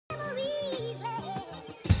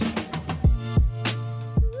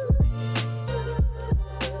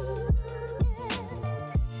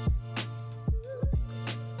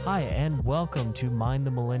Hi, and welcome to Mind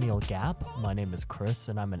the Millennial Gap. My name is Chris,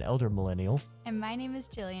 and I'm an elder millennial. And my name is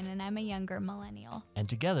Jillian, and I'm a younger millennial. And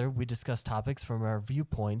together, we discuss topics from our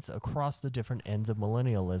viewpoints across the different ends of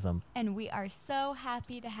millennialism. And we are so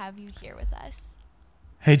happy to have you here with us.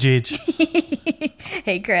 Hey, Gigi.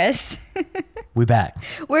 Hey, Chris. We back.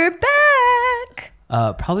 We're back.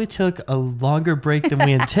 Probably took a longer break than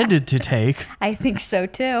we intended to take. I think so,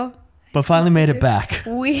 too. But finally made it back.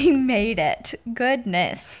 We made it.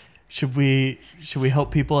 Goodness. Should we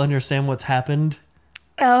help people understand what's happened?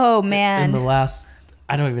 Oh, man. In the last,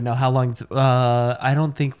 I don't even know how long. I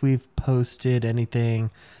don't think we've posted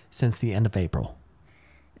anything since the end of April.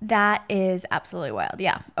 That is absolutely wild.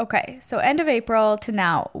 Yeah. Okay. So end of April to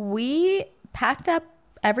now, we packed up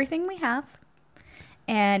everything we have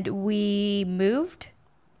and we moved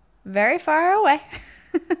very far away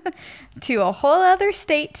to a whole other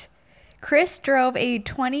state. Chris drove a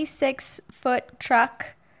 26-foot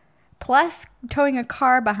truck plus towing a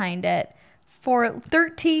car behind it for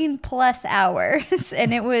 13 plus hours,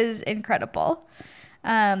 and it was incredible.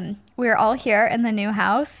 We're all here in the new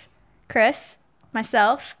house. Chris,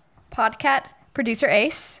 myself, Podcat, producer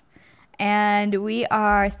Ace, and we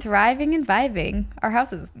are thriving and vibing. Our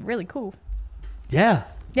house is really cool. Yeah.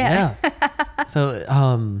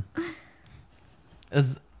 So,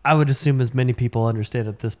 as I would assume, as many people understand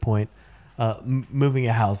at this point, moving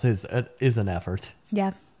a house is an effort.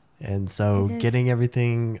 Yeah. And so getting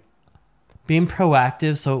everything, being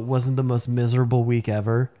proactive so it wasn't the most miserable week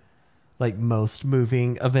ever, like most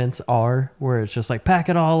moving events are, where it's just like pack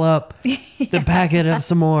it all up, then pack it up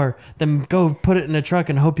some more, then go put it in a truck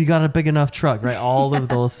and hope you got a big enough truck, right? All of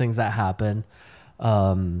those things that happen.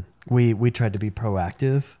 We tried to be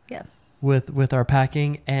proactive with our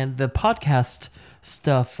packing, and the podcast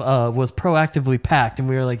stuff was proactively packed, and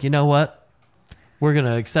we were like, you know what? We're going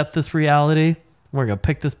to accept this reality. We're going to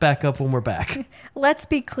pick this back up when we're back. Let's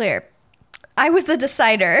be clear. I was the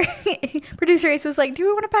decider. Producer Ace was like, do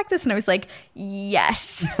we want to pack this? And I was like,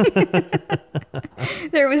 yes.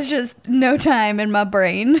 There was just no time in my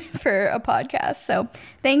brain for a podcast. So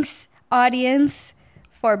thanks, audience,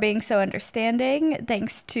 for being so understanding.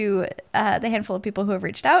 Thanks to the handful of people who have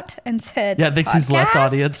reached out and said, yeah, thanks who's left,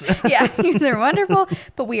 audience. Yeah, they're wonderful.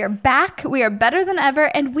 But we are back. We are better than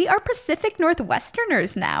ever. And we are Pacific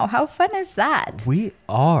Northwesterners now. How fun is that? We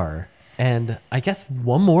are. And I guess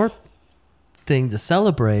one more thing to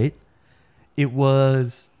celebrate. It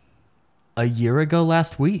was a year ago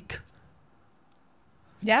last week.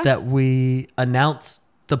 Yeah. That we announced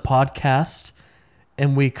the podcast.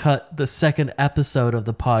 And we cut the second episode of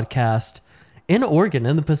the podcast in Oregon,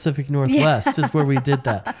 in the Pacific Northwest, is where we did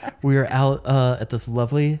that. We were out at this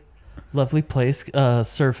lovely place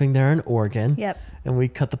surfing there in Oregon. Yep. And we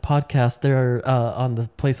cut the podcast there on the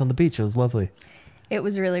place on the beach. It was lovely. It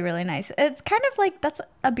was really, really nice. It's kind of like that's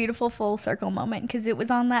a beautiful full circle moment because it was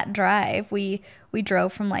on that drive. We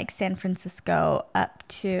drove from like San Francisco up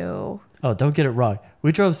to... Oh, don't get it wrong.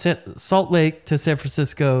 We drove Salt Lake to San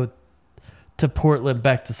Francisco to Portland,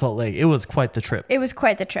 back to Salt Lake. It was quite the trip. It was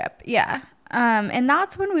quite the trip, yeah. And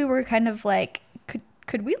that's when we were kind of like,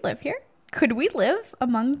 could we live here? Could we live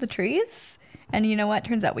among the trees? And you know what?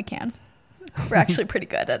 Turns out we can. We're actually pretty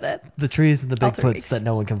good at it. The trees and the Bigfoots that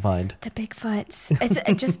no one can find. The Bigfoots.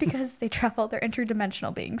 It's just because they travel. They're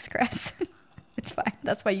interdimensional beings, Chris. It's fine.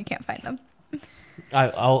 That's why you can't find them.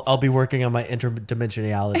 I'll be working on my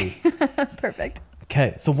interdimensionality. Perfect.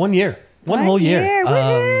 Okay, so 1 year. One whole year.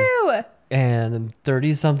 Woohoo! And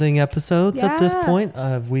 30-something episodes at this point.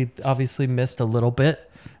 We obviously missed a little bit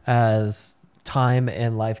as time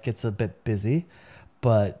and life gets a bit busy,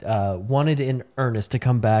 but wanted in earnest to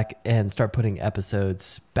come back and start putting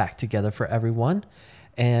episodes back together for everyone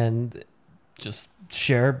and just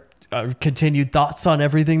share continued thoughts on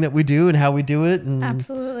everything that we do and how we do it and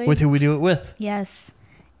absolutely with who we do it with. Yes.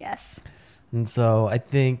 And so I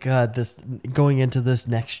think this going into this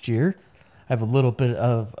next year, I have a little bit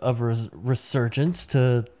of resurgence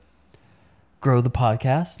to grow the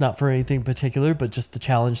podcast, not for anything particular, but just the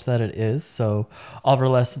challenge that it is. So all of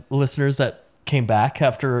our listeners that came back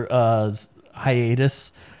after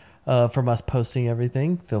hiatus from us posting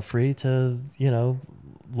everything, feel free to,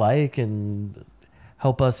 like and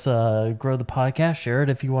help us grow the podcast. Share it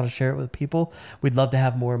if you want to share it with people. We'd love to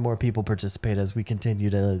have more and more people participate as we continue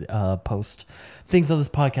to post things on this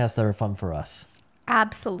podcast that are fun for us.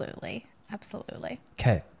 Absolutely.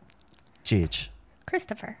 Okay. Gigi.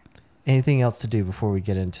 Christopher. Anything else to do before we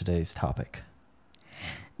get into today's topic?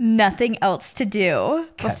 Nothing else to do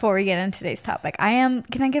before we get into today's topic. Can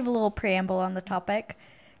I give a little preamble on the topic?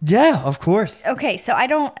 Yeah, of course. Okay, so I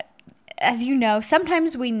don't as you know,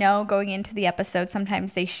 sometimes we know going into the episode,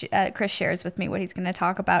 sometimes Chris shares with me what he's going to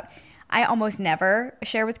talk about. I almost never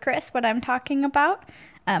share with Chris what I'm talking about.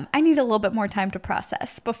 I need a little bit more time to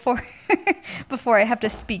process before I have to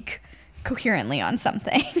speak coherently on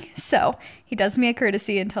something. So he does me a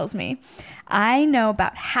courtesy and tells me, I know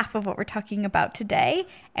about half of what we're talking about today,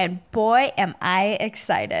 and boy, am I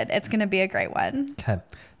excited. It's going to be a great one. Okay.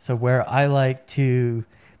 So where I like to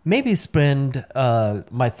maybe spend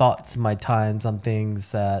my thoughts and my times on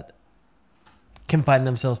things that can find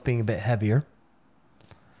themselves being a bit heavier.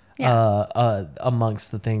 Yeah.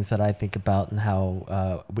 Amongst the things that I think about and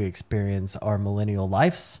how we experience our millennial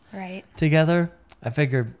lives together, I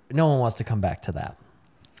figured no one wants to come back to that.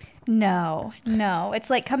 No.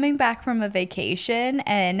 It's like coming back from a vacation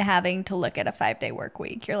and having to look at a 5-day work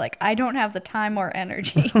week. You're like, I don't have the time or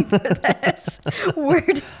energy for this.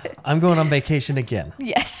 I'm going on vacation again.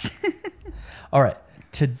 Yes. All right.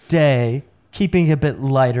 Today, keeping it a bit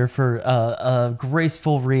lighter for a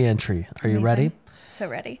graceful re-entry. Are you ready? So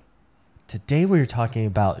ready. Today we're talking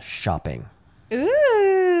about shopping.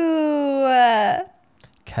 Ooh.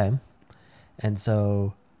 Okay. And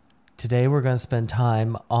so today we're going to spend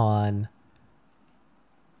time on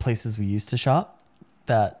places we used to shop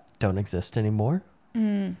that don't exist anymore.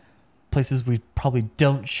 Places we probably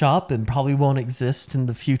don't shop and probably won't exist in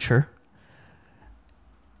the future.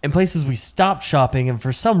 And places we stopped shopping and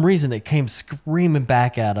for some reason it came screaming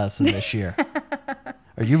back at us in this year.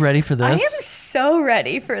 Are you ready for this? I am so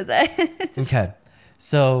ready for this. Okay.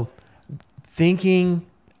 So I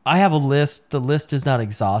have a list. The list is not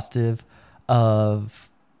exhaustive of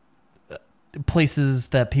places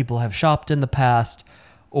that people have shopped in the past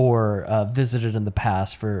or visited in the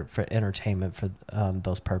past for entertainment for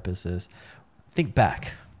those purposes. Think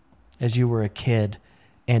back as you were a kid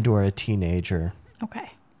and or a teenager.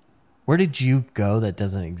 Okay. Where did you go that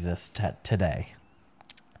doesn't exist today?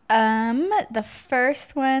 The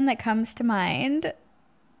first one that comes to mind,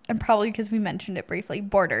 and probably because we mentioned it briefly,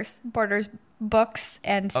 Borders books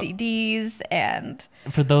and CDs and...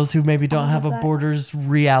 For those who maybe don't have a Borders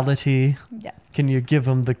reality, can you give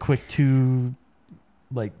them the quick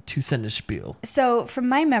 2-sentence spiel? So from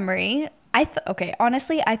my memory,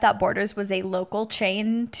 honestly, I thought Borders was a local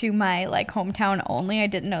chain to my hometown only. I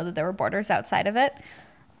didn't know that there were Borders outside of it.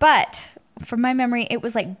 But from my memory, it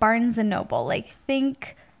was like Barnes and Noble.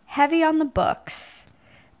 Think heavy on the books,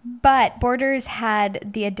 but Borders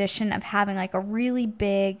had the addition of having a really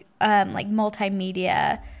big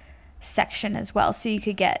multimedia section as well. So you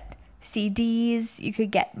could get CDs, you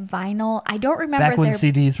could get vinyl. I don't remember back when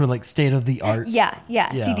CDs were state of the art. Yeah.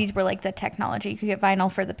 CDs were the technology. You could get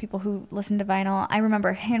vinyl for the people who listen to vinyl. I remember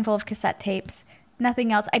a handful of cassette tapes.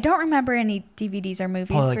 Nothing else. I don't remember any DVDs or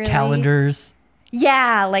movies. Really. Calendars.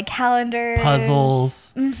 Yeah, calendars.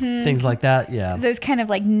 Puzzles. Things like that, yeah. Those kind of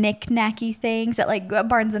knick-knacky things that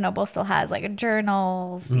Barnes & Noble still has,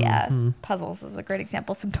 journals. Yeah, puzzles is a great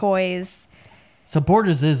example. Some toys. So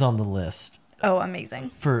Borders is on the list. Oh,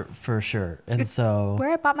 amazing. For sure. And it's where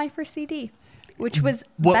I bought my first CD, which was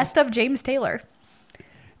Best of James Taylor.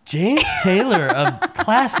 James Taylor,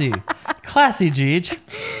 classy. Classy, Gigi.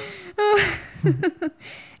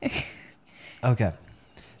 Okay.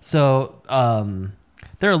 So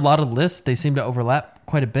there are a lot of lists. They seem to overlap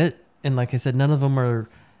quite a bit. And like I said, none of them are...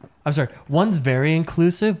 I'm sorry. One's very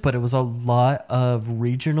inclusive, but it was a lot of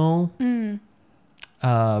regional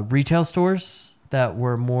retail stores that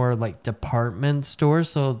were more department stores.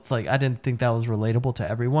 So it's I didn't think that was relatable to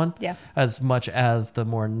everyone as much as the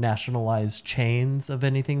more nationalized chains of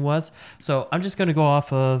anything was. So I'm just going to go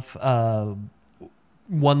off of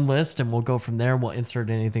one list and we'll go from there and we'll insert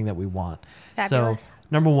anything that we want. Fabulous. So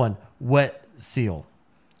number 1, Wet Seal.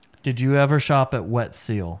 Did you ever shop at Wet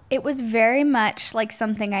Seal? It was very much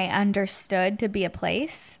something I understood to be a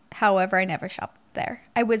place. However, I never shopped there.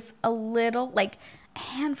 I was a little, a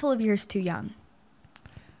handful of years too young.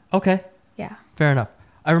 Okay. Yeah. Fair enough.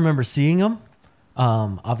 I remember seeing them.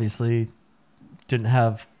 Obviously, didn't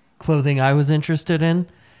have clothing I was interested in.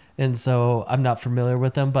 And so I'm not familiar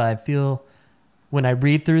with them. But I feel when I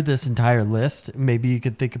read through this entire list, maybe you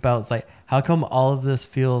could think about how come all of this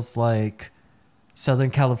feels like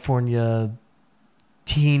Southern California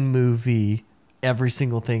teen movie, every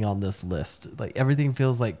single thing on this list. Everything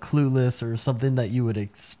feels like Clueless or something that you would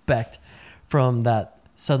expect from that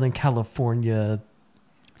Southern California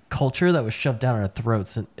culture that was shoved down our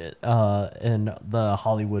throats in the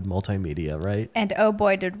Hollywood multimedia, right? And oh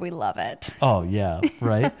boy, did we love it. Oh, yeah,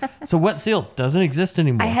 right? So Wet Seal doesn't exist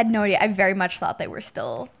anymore. I had no idea. I very much thought they were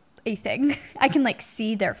still a thing. I can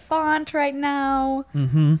see their font right now.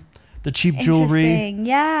 The cheap jewelry.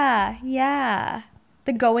 Yeah.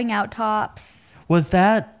 The going out tops. Was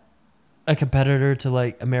that a competitor to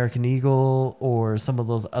like American Eagle or some of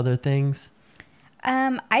those other things?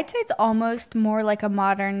 I'd say it's almost more like a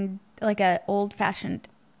modern, like a old fashioned,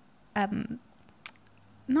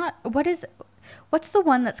 what's the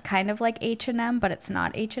one that's kind of like H&M, but it's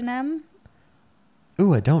not H&M?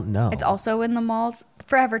 Ooh, I don't know. It's also in the malls.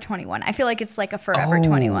 Forever 21. I feel like it's like a Forever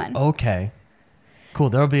 21. Okay. Cool.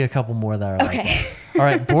 There'll be a couple more that are like that. All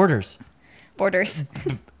right, Borders. Borders.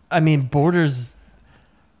 I mean, Borders,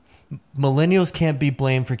 millennials can't be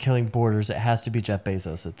blamed for killing Borders. It has to be Jeff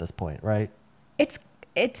Bezos at this point, right?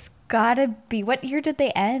 It's gotta be. What year did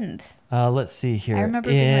they end? Let's see here. I remember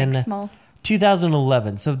being like small.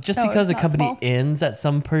 2011. So just because a company small. ends at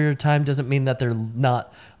some period of time doesn't mean that they're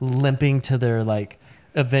not limping to their like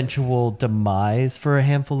eventual demise for a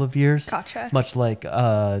handful of years. Gotcha. Much like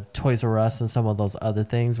Toys R Us and some of those other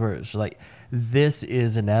things where it's like, this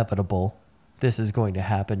is inevitable. This is going to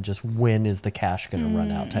happen. Just when is the cash going to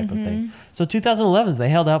run out type of thing. So 2011, they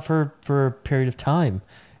held out for a period of time.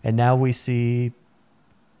 And now we see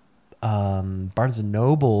Barnes &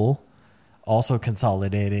 Noble also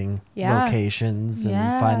consolidating locations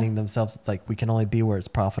and finding themselves. It's like, we can only be where it's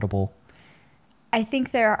profitable. I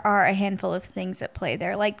think there are a handful of things at play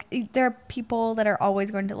there. Like, there are people that are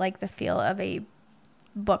always going to like the feel of a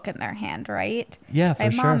book in their hand, right? Yeah,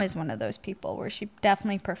 for sure. My mom is one of those people where she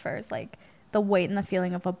definitely prefers like the weight and the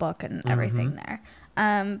feeling of a book and everything there.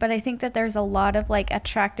 But I think that there's a lot of like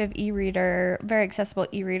attractive e-reader, very accessible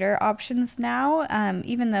e-reader options now.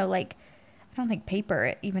 Even though like, I don't think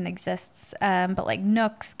paper even exists, but like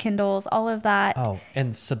Nooks, Kindles, all of that. Oh,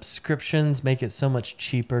 and subscriptions make it so much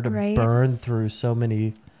cheaper to burn through so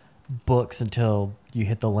many books until you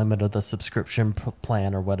hit the limit of the subscription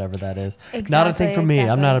plan or whatever that is. Exactly, not a thing for me.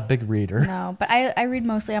 I'm not a big reader. No, but I read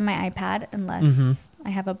mostly on my iPad unless I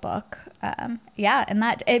have a book. And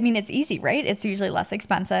that, I mean, it's easy, right? It's usually less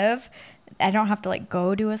expensive. I don't have to like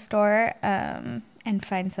go to a store and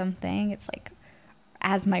find something. It's like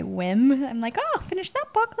as my whim. I'm like, oh, finish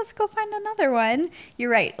that book. Let's go find another one. You're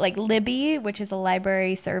right. Like Libby, which is a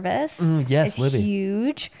library service, yes, is Libby.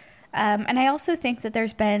 huge. And I also think that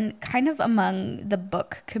there's been kind of among the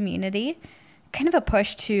book community, kind of a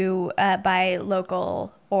push to buy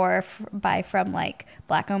local or buy from like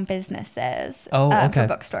Black-owned businesses for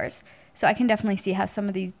bookstores. So I can definitely see how some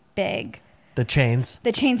of these the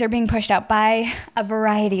chains are being pushed out by a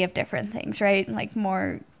variety of different things, right? Like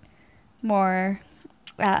more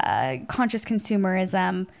conscious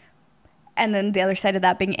consumerism, and then the other side of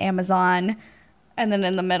that being Amazon, and then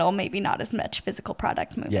in the middle maybe not as much physical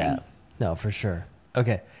product moving. Yeah, no, for sure.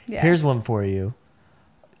 Okay, here's one for you.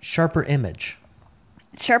 Sharper Image.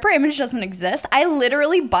 Sharper Image doesn't exist. I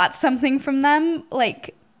literally bought something from them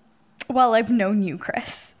like while I've known you,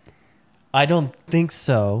 Chris. I don't think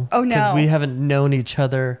so. Oh, no. Because we haven't known each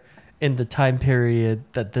other in the time period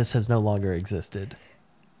that this has no longer existed.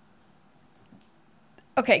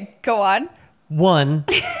 Okay, go on.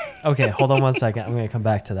 Okay, hold on one second. I'm going to come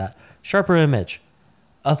back to that. Sharper Image.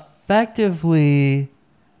 Effectively,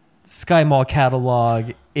 Sky Mall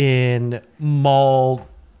catalog in mall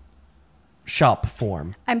shop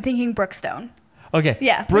form. I'm thinking Brookstone. Okay.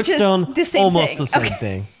 Yeah. Brookstone, the same almost thing. the same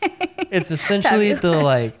thing. It's essentially the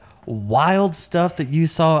like wild stuff that you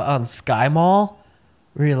saw on Sky Mall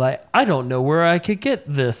where you're like, I don't know where I could get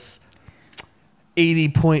this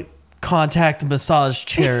 80-point contact massage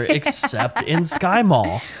chair except in Sky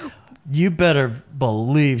Mall. You better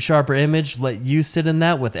believe Sharper Image let you sit in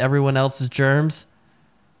that with everyone else's germs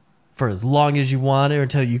for as long as you wanted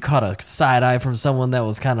until you caught a side eye from someone that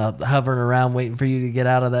was kind of hovering around waiting for you to get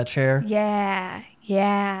out of that chair.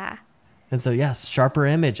 Yeah. And so, yes, Sharper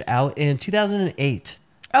Image out in 2008.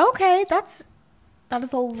 Okay, that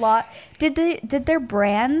is a lot. Did their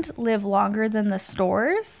brand live longer than the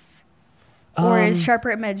stores? Or is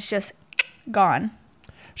Sharper Image just gone?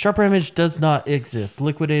 Sharper Image does not exist.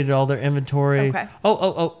 Liquidated all their inventory. Okay.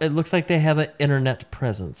 Oh, it looks like they have an internet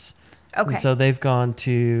presence. Okay. And so they've gone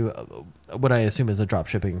to what I assume is a drop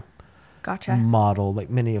shipping model, like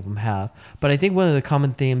many of them have. But I think one of the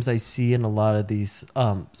common themes I see in a lot of these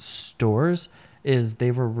stores is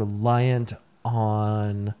they were reliant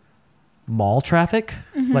on mall traffic,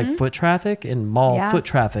 like foot traffic, and mall foot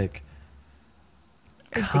traffic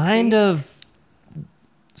kind of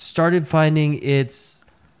started finding its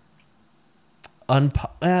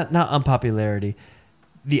not unpopularity.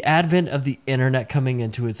 The advent of the internet coming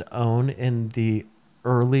into its own in the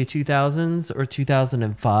early 2000s or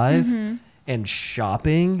 2005 and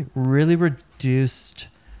shopping really reduced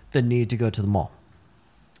the need to go to the mall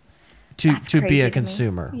to be a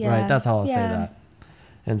consumer, right? That's how I'll say that.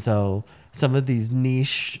 And so some of these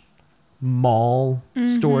niche mall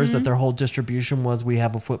stores that their whole distribution was, we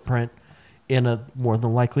have a footprint in a more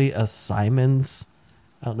than likely a Simon's.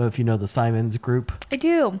 I don't know if you know the Simon's group. I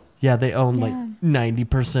do. Yeah, they own like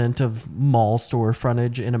 90% of mall store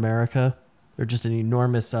frontage in America. They're just an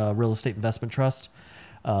enormous real estate investment trust.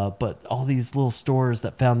 But all these little stores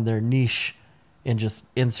that found their niche and just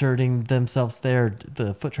inserting themselves there,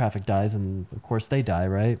 the foot traffic dies, and of course they die,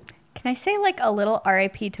 right? Can I say like a little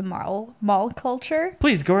RIP to mall culture?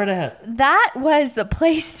 Please, go right ahead. That was the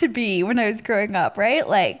place to be when I was growing up, right?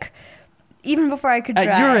 Like, even before I could drive.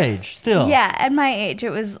 At your age, still. Yeah, at my age, it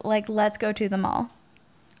was like, let's go to the mall.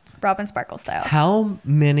 Robin Sparkle style. How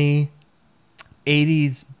many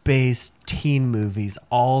 80s based teen movies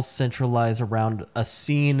all centralize around a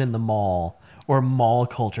scene in the mall or mall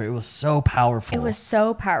culture? It was so powerful. It was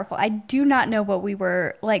so powerful. I do not know what we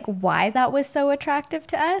were, like, why that was so attractive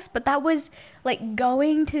to us, but that was like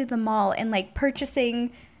going to the mall and like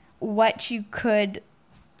purchasing what you could.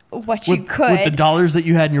 With the dollars that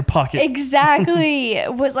you had in your pocket. Exactly.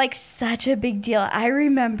 Was like such a big deal. I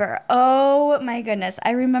remember, oh my goodness.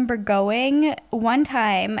 I remember going one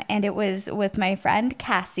time, and it was with my friend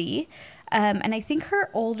Cassie. And I think her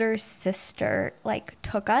older sister like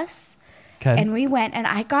took us. Okay. And we went, and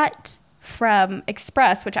I got from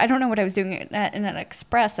Express, which I don't know what I was doing in an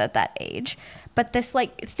Express at that age, but this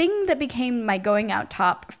like thing that became my going out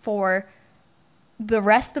top for the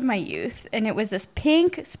rest of my youth, and it was this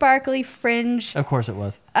pink sparkly fringe, of course it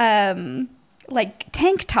was, like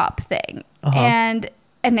tank top thing. And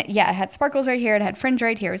it had sparkles right here, it had fringe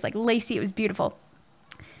right here, it was like lacy, it was beautiful.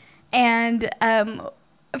 And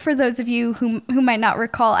for those of you who might not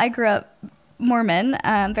recall, I grew up Mormon,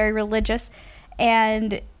 very religious,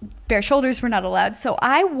 and bare shoulders were not allowed, so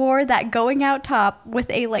I wore that going out top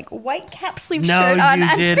with a like white cap sleeve shirt on. No,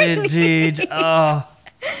 you didn't, Gigi. Oh.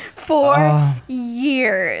 For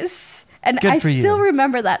years. And I still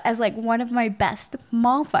remember that as like one of my best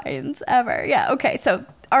mall finds ever. Yeah, okay, so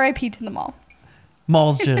RIP to the mall.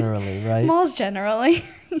 Malls generally, right? Malls generally.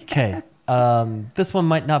 Okay. This one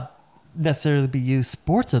might not necessarily be you.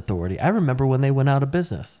 Sports Authority. I remember when they went out of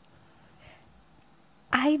business.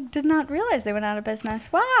 I did not realize they went out of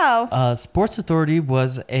business. Wow. Sports Authority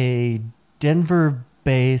was a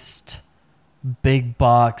Denver-based big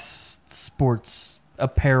box sports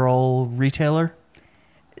apparel retailer.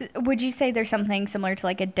 Would you say there's something similar to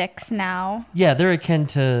like a Dick's now? Yeah, they're akin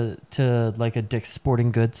to like a Dick's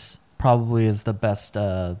Sporting Goods. Probably is the best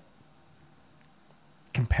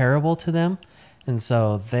comparable to them. And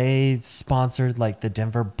so they sponsored like the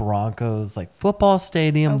Denver Broncos like football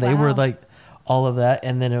stadium. Oh, wow. They were like all of that,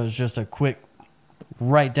 and then it was just a quick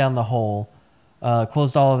right down the hole.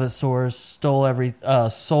 Closed all of its stores,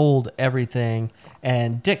 sold everything,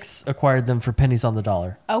 and Dick's acquired them for pennies on the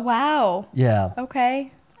dollar. Oh, wow. Yeah.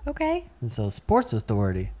 Okay. And so Sports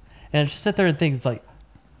Authority. And just sit there and think, it's like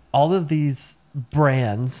all of these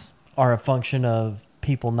brands are a function of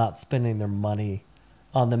people not spending their money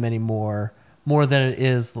on them anymore, more than it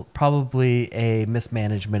is probably a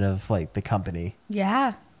mismanagement of like the company.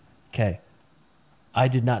 Yeah. Okay. I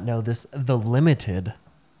did not know this. The Limited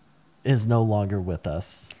is no longer with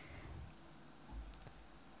us.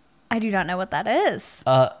 I do not know what that is.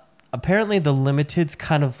 Apparently the Limited's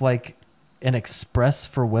kind of like an Express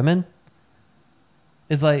for women.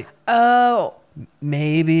 It's like,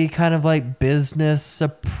 maybe kind of like business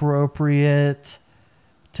appropriate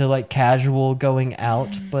to like casual going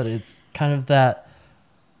out, but it's kind of that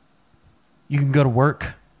you can go to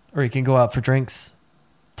work or you can go out for drinks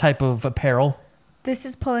type of apparel. This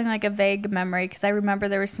is pulling like a vague memory because I remember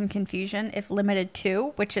there was some confusion if Limited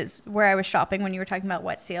 2, which is where I was shopping when you were talking about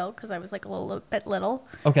Wet Seal, because I was like a little bit little.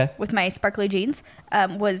 Okay. With my sparkly jeans,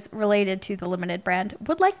 was related to the Limited brand.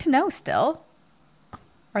 Would like to know still.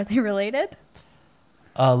 Are they related?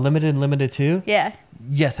 Limited and Limited 2? Yeah.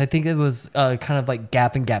 Yes, I think it was kind of like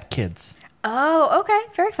Gap and Gap Kids. Oh, okay.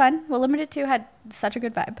 Very fun. Well, Limited 2 had such a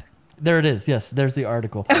good vibe. There it is. Yes, there's the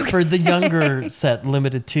article. Okay. For the younger set,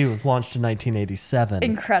 Limited 2 was launched in 1987.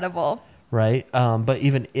 Incredible. Right? But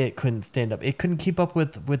even it couldn't stand up. It couldn't keep up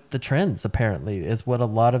with the trends, apparently, is what a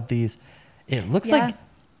lot of these... It looks like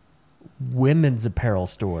women's apparel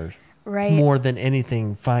stores, right, more than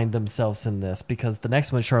anything, find themselves in this, because the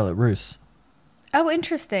next one is Charlotte Russe. Oh,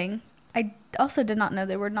 interesting. I also did not know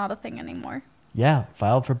they were not a thing anymore. Yeah,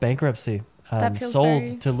 filed for bankruptcy.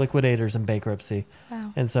 Sold to liquidators in bankruptcy.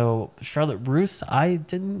 Wow. And so Charlotte Russe, I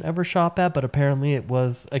didn't ever shop at, but apparently it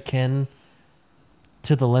was akin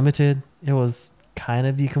to the Limited. It was kind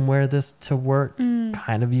of, you can wear this to work,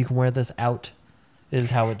 kind of you can wear this out, is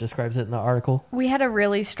how it describes it in the article. We had a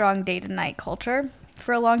really strong day to night culture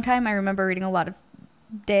for a long time. I remember reading a lot of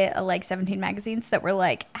 17 magazines that were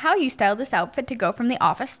like, how you style this outfit to go from the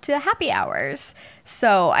office to happy hours.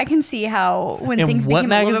 So I can see how when things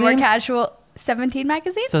became a little bit more casual. 17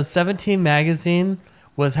 magazine? So 17 magazine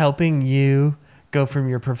was helping you go from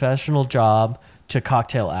your professional job to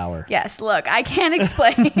cocktail hour. Yes, look, I can't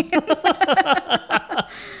explain.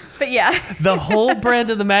 But yeah. The whole brand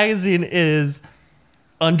of the magazine is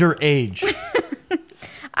underage.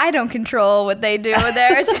 I don't control what they do with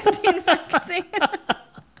their 17 magazine.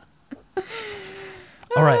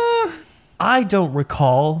 All right. I don't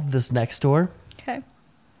recall this next store. Okay.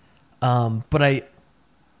 But I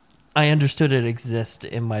understood it exists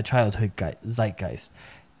in my childhood zeitgeist.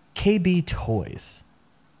 KB Toys.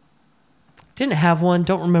 Didn't have one.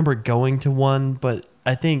 Don't remember going to one, but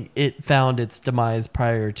I think it found its demise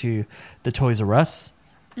prior to the Toys R Us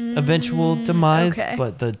eventual demise. Okay.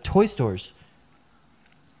 But the toy stores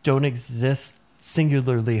don't exist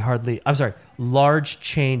singularly hardly. I'm sorry. Large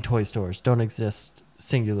chain toy stores don't exist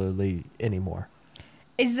singularly anymore.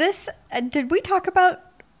 Is this, did we talk about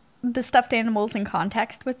the stuffed animals in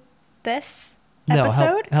context with this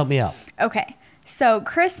episode? No, help me out. Okay. So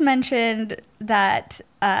Chris mentioned that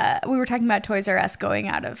we were talking about Toys R Us going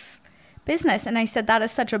out of business. And I said that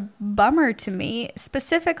is such a bummer to me,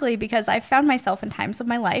 specifically because I found myself in times of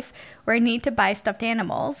my life where I need to buy stuffed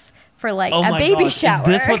animals for like a baby shower. Is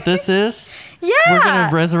this what this is? Yeah. We're going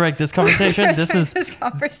to resurrect this conversation. This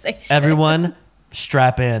conversation. Everyone,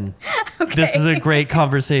 strap in. Okay. This is a great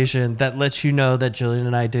conversation that lets you know that Jillian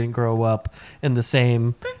and I didn't grow up in the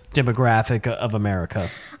same demographic of America.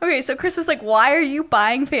 Okay, so Chris was like, why are you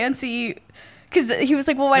buying fancy? Because he was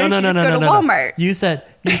like, well, why don't you just go to Walmart? You said,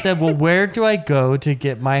 well, where do I go to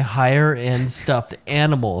get my higher end stuffed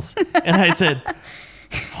animals? And I said,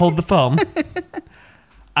 hold the phone.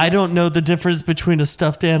 I don't know the difference between a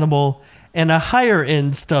stuffed animal and a higher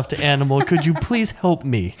end stuffed animal. Could you please help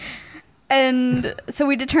me? And so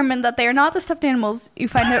we determined that they are not the stuffed animals you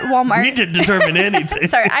find at Walmart. We didn't determine anything.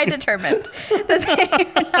 Sorry, I determined that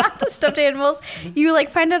they are not the stuffed animals you like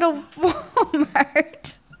find at a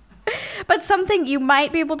Walmart. But something you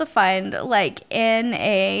might be able to find like in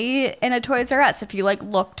a Toys R Us if you like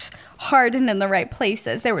looked hard and in the right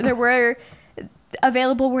places. There were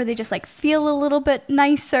available where they just like feel a little bit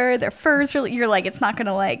nicer. Their fur's really, you're like, it's not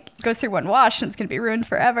gonna like go through one wash and it's gonna be ruined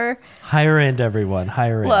forever. Higher end, everyone.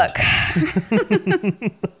 Higher end. Look,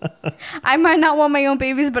 I might not want my own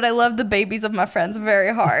babies, but I love the babies of my friends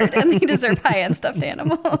very hard, and they deserve high end stuffed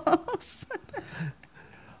animals.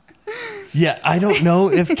 Yeah, I don't know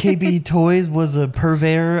if KB Toys was a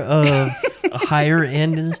purveyor of higher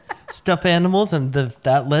end stuffed animals, and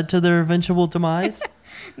that led to their eventual demise.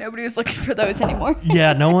 Nobody was looking for those anymore.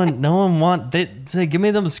 Yeah, no one they say, give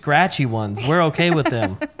me them scratchy ones. We're okay with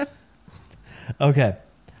them. Okay.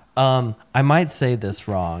 I might say this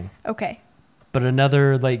wrong. Okay. But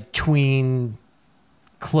another like tween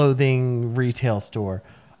clothing retail store.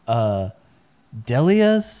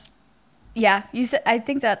 Delia's? Yeah, you said I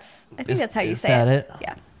think that's how you say it. Is that it?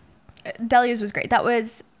 Yeah. Delia's was great. That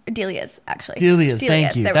was Delia's actually. Delia's,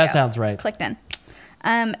 thank you. That sounds right. Clicked in.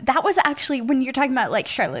 That was actually, when you're talking about like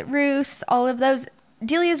Charlotte Russe, all of those,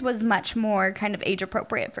 Delia's was much more kind of age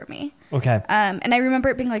appropriate for me. Okay. And I remember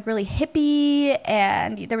it being like really hippie,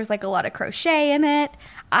 and there was like a lot of crochet in it.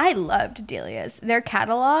 I loved Delia's. Their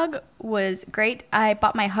catalog was great. I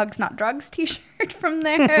bought my Hugs Not Drugs t-shirt from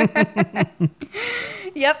there.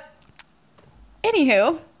 Yep.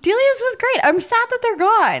 Anywho, Delia's was great. I'm sad that they're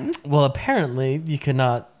gone. Well, apparently you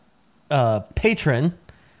cannot patron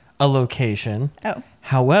a location. Oh.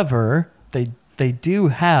 However, they do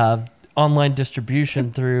have online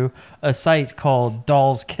distribution through a site called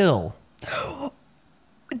Dolls Kill.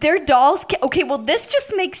 Their dolls. Okay, well, this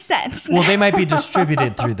just makes sense. Well, they might be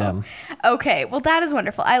distributed through them. Okay, well, that is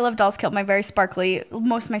wonderful. I love Dolls Kill. Most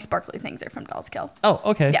of my sparkly things are from Dolls Kill. Oh,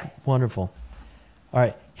 okay. Yeah. Wonderful. All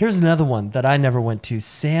right. Here's another one that I never went to.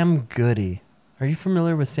 Sam Goody. Are you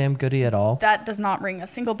familiar with Sam Goody at all? That does not ring a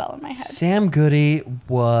single bell in my head. Sam Goody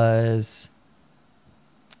was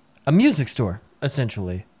a music store,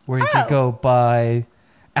 essentially, where you could go buy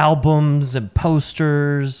albums and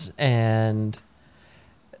posters, and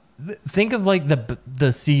think of like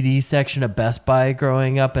the CD section of Best Buy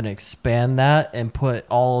growing up, and expand that and put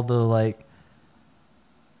all the like,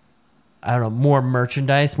 I don't know, more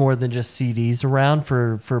merchandise, more than just CDs around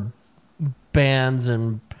for bands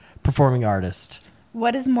and performing artists.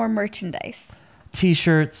 What is more merchandise?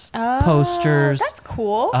 T-shirts, posters. That's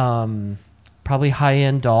cool. Probably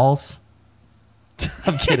high-end dolls.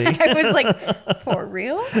 I'm kidding. I was like, for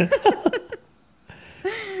real?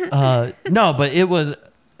 No, but it was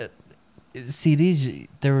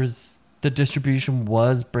CDs, the distribution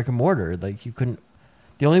was brick and mortar. Like you couldn't.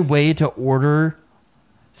 The only way to order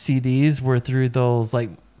CDs were through those like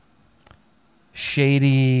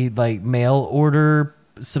shady like mail order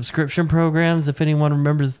subscription programs. If anyone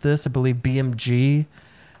remembers this, I believe BMG,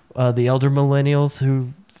 the elder millennials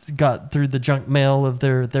who got through the junk mail of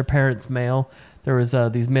their parents' mail. There was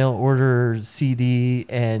these mail order CD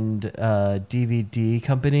and DVD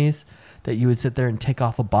companies that you would sit there and take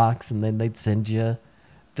off a box, and then they'd send you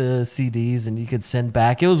the CDs, and you could send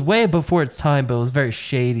back. It was way before its time, but it was very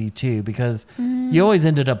shady too, because you always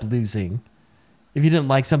ended up losing. If you didn't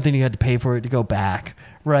like something, you had to pay for it to go back,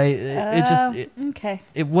 right? Okay.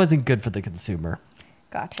 It wasn't good for the consumer.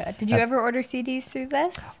 Gotcha. Did you ever order CDs through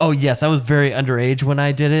this? Oh yes, I was very underage when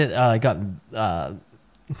I did it. I got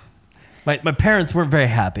my parents weren't very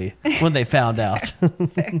happy when they found out.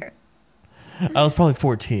 Fair. I was probably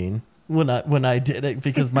 14 when I did it,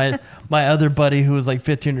 because my other buddy who was like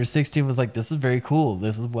 15 or 16 was like, "This is very cool.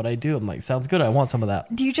 This is what I do." I'm like, "Sounds good. I want some of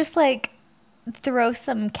that." Do you just like throw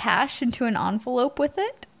some cash into an envelope with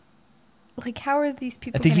it? Like, how are these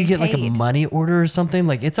people? I think you get paid? like a money order or something.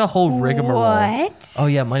 Like, it's a whole rigmarole. What? Oh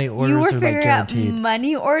yeah, money orders You were are like figuring out guaranteed.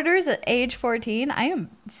 money orders at age 14? I am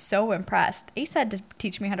so impressed. Ace had to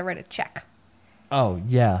teach me how to write a check. Oh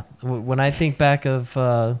yeah, when I think back of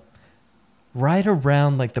right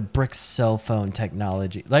around like the brick cell phone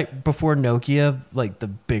technology, like before Nokia, like the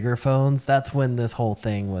bigger phones, that's when this whole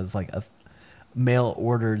thing was like a mail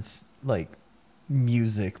ordered like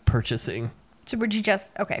music purchasing. So would you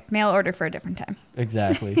just mail order for a different time?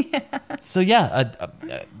 Exactly. Yeah. So yeah,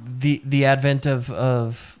 the advent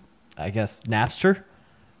of I guess Napster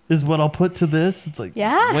is what I'll put to this. It's like,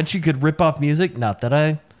 once you could rip off music, not that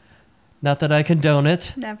I condone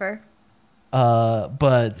it. Never.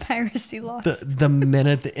 But Piracy laws. the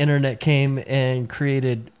minute the internet came and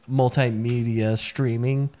created multimedia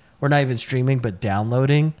streaming, or not even streaming but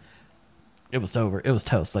downloading, it was over. It was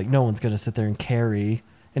toast. Like, no one's gonna sit there and carry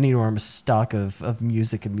an enormous stock of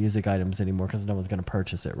music and music items anymore, because no one's going to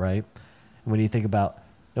purchase it, right? And when you think about,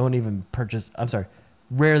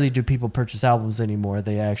 rarely do people purchase albums anymore.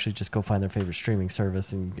 They actually just go find their favorite streaming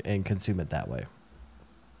service and consume it that way.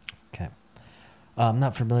 Okay. I'm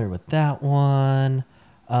not familiar with that one.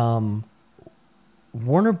 Warner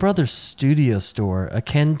Brothers Studio Store,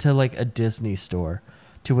 akin to like a Disney store,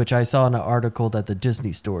 to which I saw in an article that the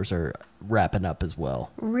Disney stores are wrapping up as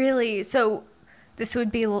well. Really? So this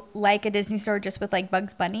would be like a Disney store, just with like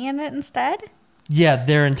Bugs Bunny in it instead? Yeah,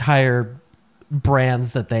 their entire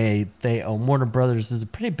brands that they own. Warner Brothers is a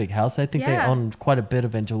pretty big house. I think they own quite a bit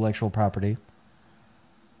of intellectual property.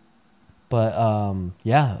 But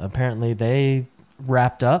apparently they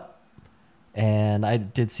wrapped up. And I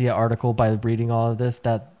did see an article by reading all of this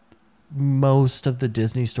that most of the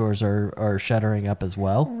Disney stores are shuttering up as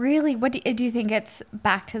well. Really? What do you think it's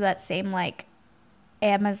back to that same like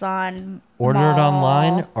Amazon order mall? It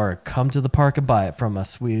online or come to the park and buy it from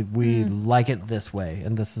us. We like it this way,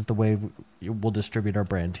 and this is the way we'll distribute our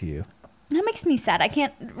brand to you. That makes me sad. I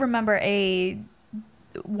can't remember a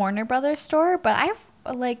Warner Brothers store, but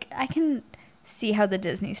I can see how the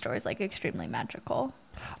Disney store is like extremely magical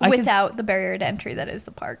without the barrier to entry that is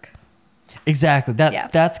the park. Exactly.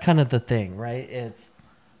 That's kind of the thing, right?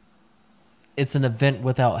 It's an event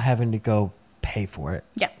without having to go pay for it.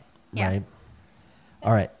 Yeah. Right.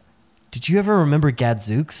 All right. Did you ever remember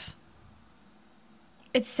Gadzooks?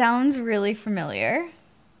 It sounds really familiar.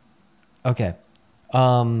 Okay.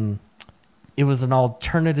 It was an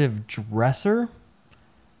alternative dresser.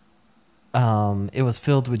 It was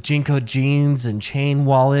filled with Jinko jeans and chain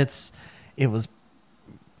wallets. It was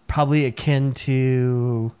probably akin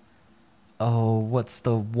to, what's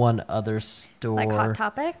the one other store? Like Hot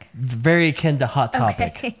Topic? Very akin to Hot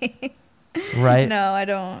Topic. Okay. Right? No, I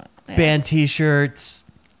don't. Yeah. Band t-shirts.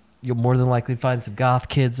 You'll more than likely find some goth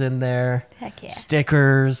kids in there. Heck yeah.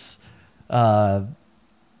 Stickers. Probably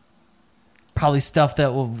stuff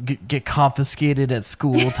that will get confiscated at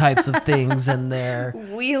school types of things in there.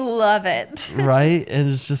 We love it. Right? And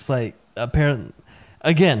it's just like, apparently,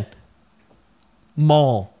 again,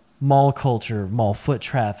 mall culture, mall foot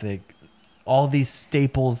traffic, all these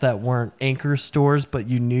staples that weren't anchor stores, but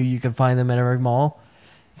you knew you could find them at every mall,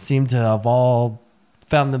 seem to have all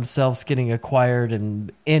found themselves getting acquired,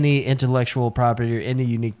 and any intellectual property or any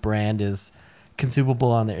unique brand is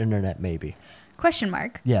consumable on the internet, maybe. Question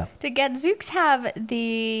mark. Yeah. Did Gadzooks have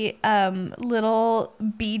the little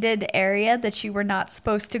beaded area that you were not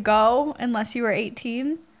supposed to go unless you were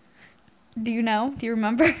 18? Do you know? Do you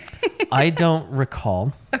remember? I don't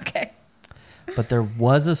recall. Okay. But there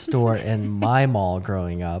was a store in my mall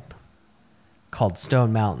growing up called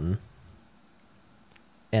Stone Mountain.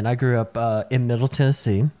 And I grew up in Middle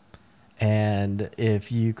Tennessee. And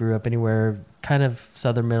if you grew up anywhere kind of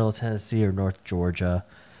southern Middle Tennessee or North Georgia,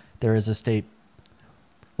 there is a state.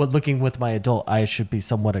 Well, looking with my adult eyes, should be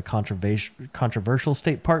somewhat a controversial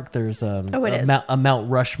state park. There's a Mount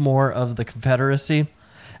Rushmore of the Confederacy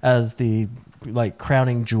as the like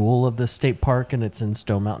crowning jewel of this state park, and it's in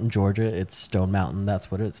Stone Mountain, Georgia. It's Stone Mountain.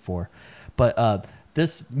 That's what it's for. But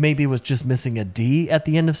this maybe was just missing a D at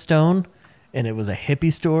the end of Stone, and it was a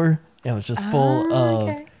hippie store. And it was just full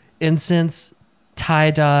of incense,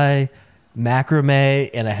 tie-dye,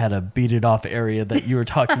 macrame, and I had a beat it off area that you were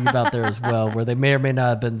talking about there as well, where they may or may not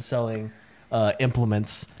have been selling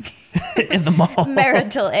implements in the mall.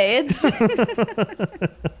 Marital aids.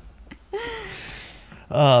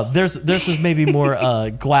 There's was maybe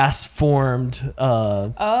more glass formed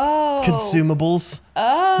consumables.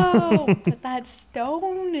 But that's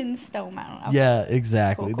Stone and Stone Mountain. Okay. Yeah,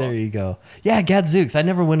 exactly. Cool. There you go. Yeah, Gadzooks. I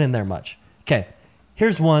never went in there much. Okay,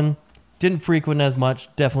 here's one. Didn't frequent as much.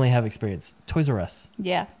 Definitely have experience. Toys R Us.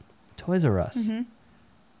 Yeah. Toys R Us. Mm-hmm.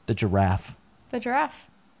 The giraffe. The giraffe.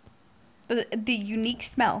 The unique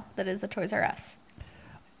smell that is a Toys R Us.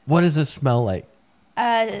 What does it smell like?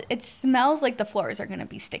 It smells like the floors are going to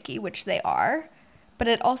be sticky, which they are. But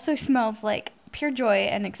it also smells like pure joy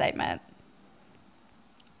and excitement.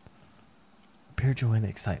 Pure joy and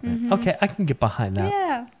excitement. Mm-hmm. Okay, I can get behind that.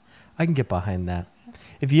 Yeah. I can get behind that.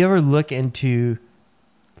 If you ever look into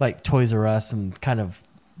like Toys R Us and kind of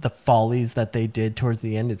the follies that they did towards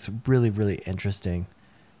the end, it's really, really interesting.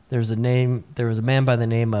 There was a man by the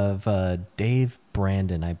name of Dave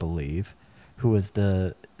Brandon, I believe, who was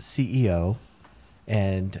the CEO,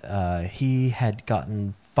 and he had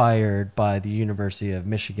gotten fired by the University of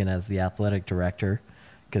Michigan as the athletic director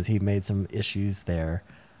because he made some issues there.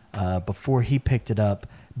 Before he picked it up,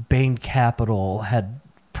 Bain Capital had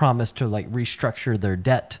promised to like restructure their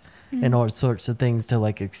debt and all sorts of things to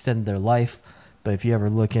like extend their life. But if you ever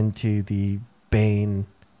look into the Bain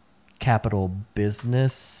Capital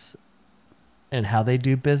business and how they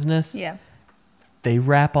do business, Yeah. they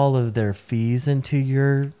wrap all of their fees into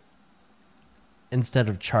your, instead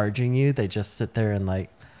of charging you, they just sit there and like,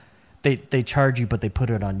 they charge you, but they put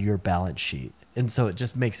it on your balance sheet. And so it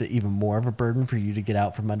just makes it even more of a burden for you to get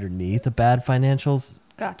out from underneath a bad financials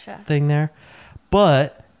Gotcha. thing there.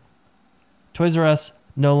 But Toys R Us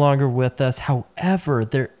no longer with us. However,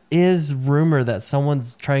 there is rumor that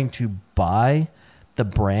someone's trying to buy the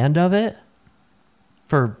brand of it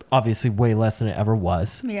for obviously way less than it ever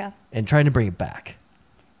was. Yeah. And trying to bring it back.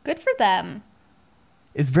 Good for them.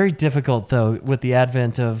 It's very difficult though with the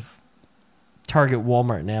advent of Target,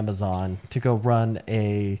 Walmart, and Amazon to go run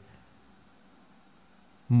a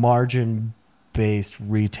margin-based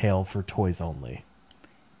retail for toys only.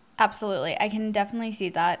 Absolutely. I can definitely see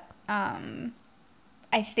that.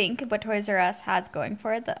 I think what Toys R Us has going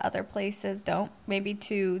for it that other places don't, maybe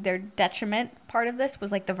to their detriment, part of this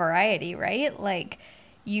was like the variety, right? Like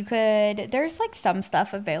there's like some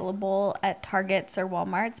stuff available at Targets or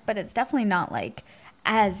Walmarts, but it's definitely not like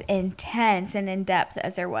as intense and in-depth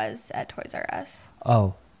as there was at Toys R Us.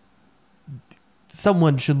 Oh.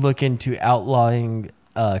 Someone should look into outlawing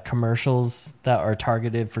commercials that are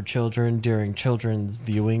targeted for children during children's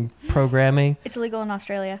viewing programming. It's illegal in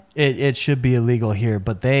Australia. It should be illegal here,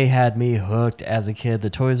 but they had me hooked as a kid. The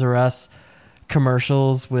Toys R Us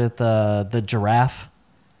commercials with the giraffe,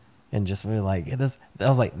 and just really like this. I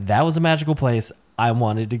was like, that was a magical place. I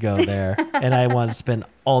wanted to go there, and I wanted to spend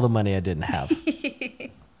all the money I didn't have.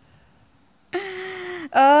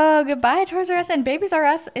 Oh, goodbye Toys R Us, and Babies R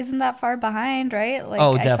Us isn't that far behind, right? Like,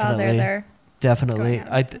 oh, I definitely. saw they're Definitely.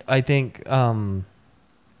 I think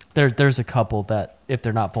there's a couple that if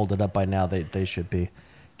they're not folded up by now, they should be.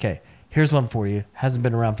 Okay, here's one for you. Hasn't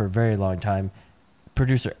been around for a very long time.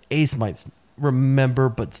 Producer Ace might remember,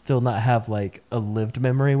 but still not have like a lived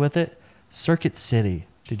memory with it. Circuit City.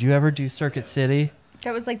 Did you ever do Circuit City?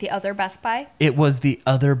 That was like the other Best Buy? It was the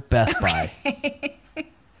other Best Buy.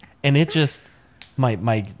 And it just, my,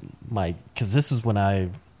 because this was when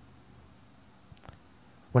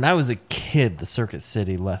I was a kid, the Circuit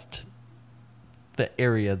City left the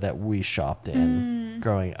area that we shopped in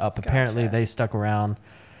growing up. Gotcha. Apparently, they stuck around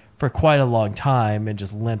for quite a long time and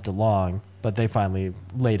just limped along, but they finally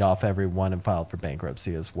laid off everyone and filed for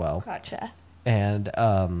bankruptcy as well. Gotcha.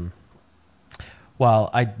 And while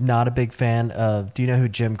I'm not a big fan of, do you know who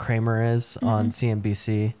Jim Cramer is on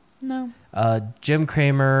CNBC? No. Jim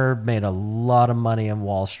Cramer made a lot of money on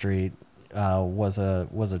Wall Street. Was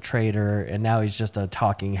a trader, and now he's just a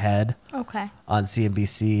talking head on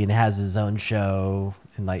CNBC and has his own show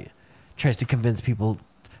and like tries to convince people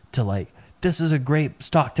to like, this is a great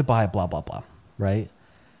stock to buy, blah blah blah, right?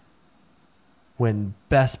 when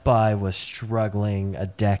Best Buy was struggling a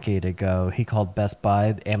decade ago, he called Best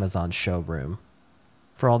Buy the Amazon showroom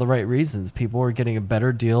for all the right reasons. People were getting a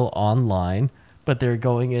better deal online, but they're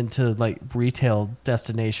going into like retail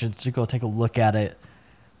destinations to go take a look at it,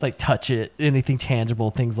 like touch it, anything tangible,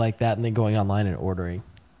 things like that, and then going online and ordering.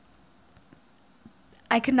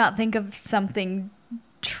 I could not think of something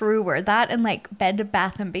truer. That and like Bed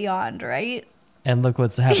Bath and Beyond, right? And look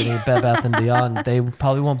what's happening at Bed Bath & Beyond. They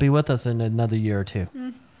probably won't be with us in another year or two.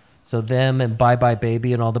 So them and Bye Bye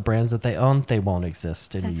Baby and all the brands that they own, they won't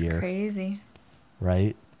exist in a year. That's crazy.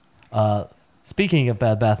 Right? Speaking of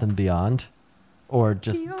Bed Bath & Beyond, or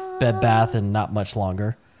just Bed Bath and not much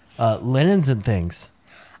longer, linens and things.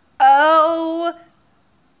 Oh,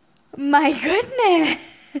 my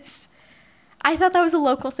goodness. I thought that was a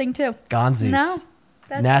local thing, too. Gonzi's. No.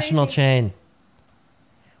 That's National crazy. chain.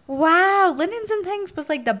 Wow, Linens and Things was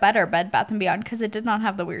like the better Bed Bath & Beyond because it did not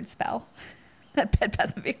have the weird spell that Bed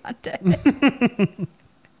Bath & Beyond did.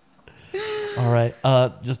 All right.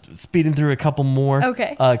 Just speeding through a couple more.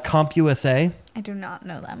 Okay. CompUSA. I do not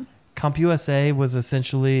know them. CompUSA was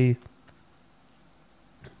essentially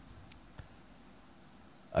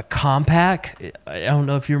a Compaq. I don't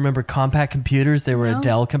know if you remember Compaq computers. They were No. a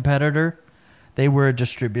Dell competitor. They were a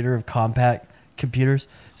distributor of Compaq computers.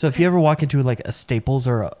 So if you ever walk into like a Staples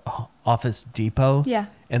or a Office Depot, Yeah.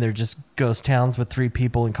 and they're just ghost towns with 3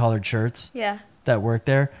 people in collared shirts Yeah. that work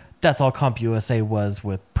there, that's all CompUSA was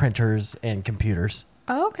with printers and computers,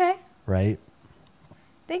 Oh, okay. right?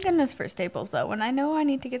 Thank goodness for Staples, though. When I know I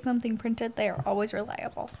need to get something printed, they are always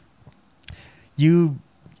reliable. You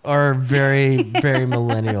are very, very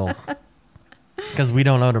millennial because we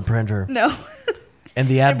don't own a printer. No. And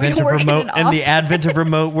the we advent don't of work in remote an the advent of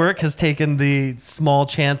remote work has taken the small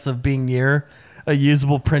chance of being near a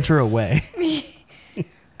usable printer away.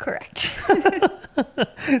 Correct.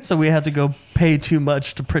 So we have to go pay too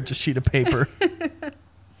much to print a sheet of paper.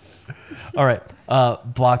 All right,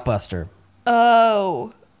 Blockbuster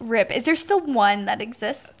Oh, rip. Is there still one that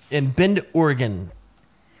exists? in Bend, Oregon,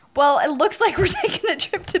 Well, it looks like we're taking a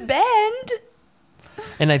trip to Bend.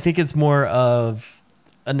 and I think it's more of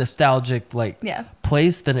a nostalgic Yeah.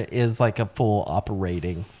 place than it is like a full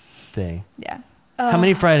operating thing. Yeah. How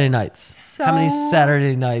many Friday nights? How many so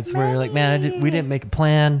Saturday nights where you're like, man, we many. didn't make a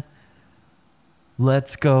plan.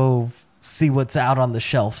 Let's go see what's out on the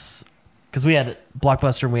shelves. Because we had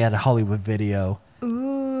Blockbuster and we had a Hollywood Video.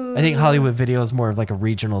 Ooh. I think Hollywood Video is more of like a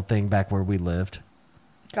regional thing back where we lived.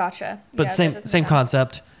 Gotcha. But Yeah, that same doesn't count.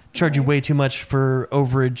 concept. Charge you Right. way too much for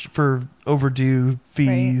overdue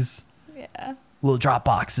fees. Yeah. Little drop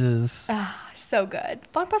boxes. Ah, so good.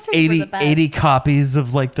 Blockbusters were 80, the best. 80 copies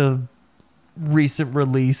of like the recent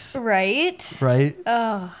release. Right? Right?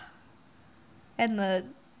 Oh. And the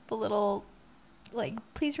little, like,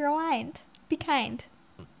 please rewind. Be kind.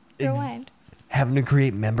 Rewind. Having to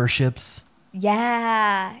create memberships.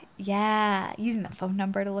 Yeah. Yeah. Using the phone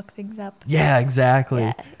number to look things up. Yeah, exactly.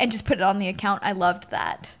 Yeah. And just put it on the account. I loved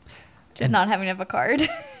that. Just And- not having to have a card.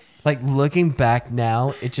 Like looking back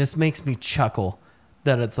now, it just makes me chuckle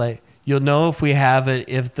that it's like, you'll know if we have it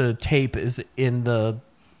if the tape is in the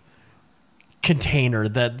container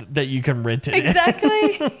that you can rent it in.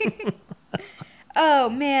 Exactly. Oh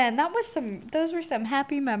man, those were some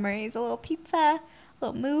happy memories. A little pizza, a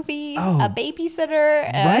little movie, Oh. a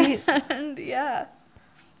babysitter, Right? and yeah.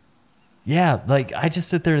 Yeah, like I just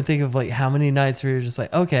sit there and think of like how many nights where you're just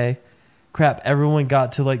like, okay, crap, everyone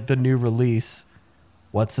got to like the new release.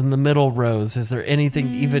 What's in the middle rows? Is there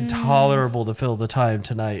anything even tolerable to fill the time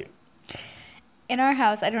tonight? In our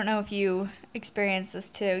house, I don't know if you experienced this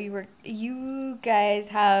too. You guys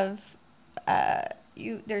have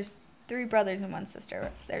there's 3 brothers and 1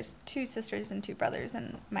 sister. There's 2 sisters and 2 brothers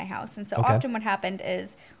in my house. And so Okay. often what happened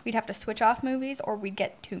is we'd have to switch off movies or we'd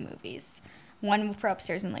get 2 movies. One for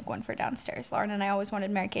upstairs and like one for downstairs. Lauren and I always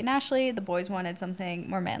wanted Mary Kate and Ashley. The boys wanted something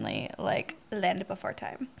more manly like Land Before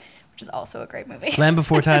Time, which is also a great movie. Land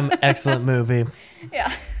Before Time, excellent movie.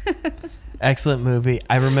 Yeah. Excellent movie.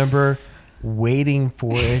 I remember waiting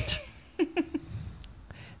for it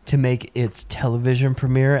to make its television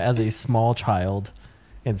premiere as a small child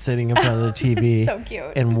and sitting in front of the TV So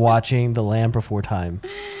cute. and watching The Land Before Time.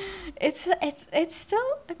 It's still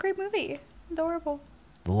a great movie. Adorable.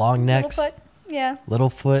 The long necks, Little foot. Yeah. little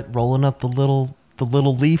foot rolling up the little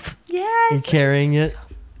leaf Yes. and carrying it.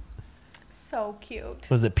 So cute.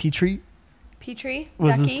 Was it Petrie? Petrie.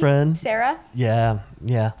 Was his Ducky, friend? Sarah. Yeah,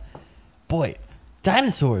 yeah. Boy,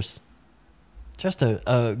 dinosaurs. Just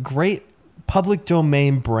a great public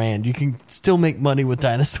domain brand. You can still make money with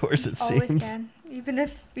dinosaurs, it Always seems. can.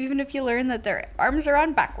 Even if you learn that their arms are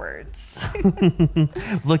on backwards.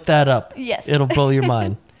 Look that up. Yes. It'll blow your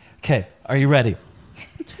mind. Okay, are you ready?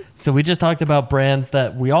 So we just talked about brands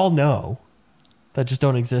that we all know that just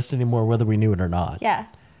don't exist anymore, whether we knew it or not. Yeah.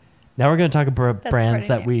 Now we're going to talk about brands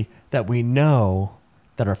that we know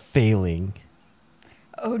that are failing.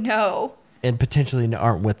 Oh no. And potentially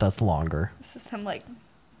aren't with us longer. This is them like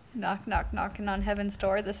knocking on heaven's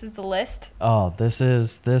door. This is the list. Oh, this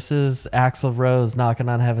is Axl Rose knocking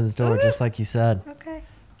on heaven's door, just like you said.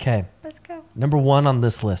 Okay. Let's go. Number 1 on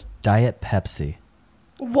this list, Diet Pepsi.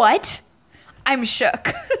 What? I'm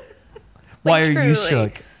shook. Why are you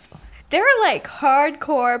shook? There are like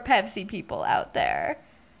hardcore Pepsi people out there.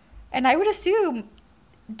 And I would assume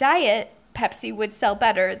Diet Pepsi would sell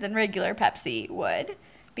better than regular Pepsi would.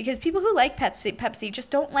 Because people who like Pepsi just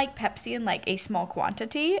don't like Pepsi in like a small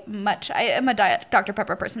quantity. I am a Dr.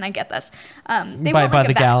 Pepper person. I get this. They by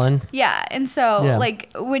the gallon. Yeah, and so like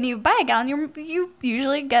when you buy a gallon, you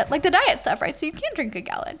usually get like the diet stuff, right? So you can't drink a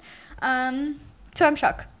gallon. So I'm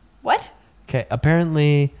shocked. What? Okay,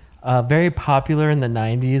 apparently very popular in the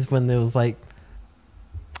 90s when there was like,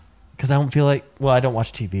 because I don't feel like, well, I don't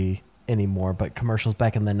watch TV anymore, but commercials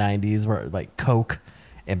back in the 90s were like Coke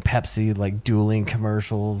and Pepsi like dueling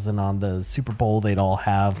commercials, and on the Super Bowl they'd all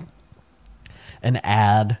have an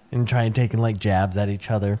ad and trying taking like jabs at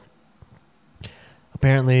each other.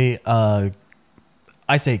 Apparently, I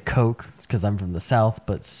say Coke because I'm from the South,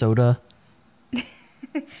 but soda,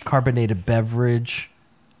 carbonated beverage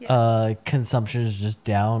consumption is just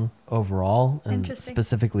down overall, and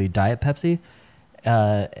specifically Diet Pepsi.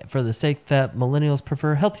 For the sake that millennials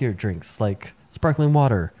prefer healthier drinks like sparkling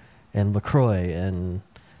water and LaCroix and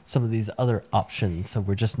some of these other options. So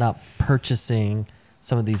we're just not purchasing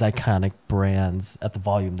some of these iconic brands at the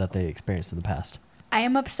volume that they experienced in the past. I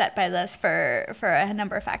am upset by this for a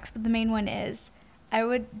number of facts, but the main one is I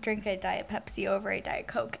would drink a Diet Pepsi over a Diet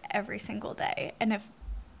Coke every single day. And if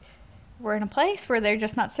we're in a place where they're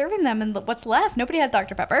just not serving them and what's left, nobody has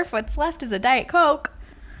Dr. Pepper, if what's left is a Diet Coke,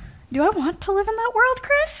 do I want to live in that world,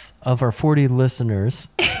 Chris? Of our 40 listeners,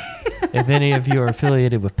 if any of you are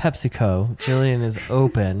affiliated with PepsiCo, Jillian is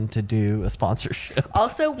open to do a sponsorship.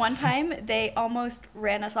 Also, one time, they almost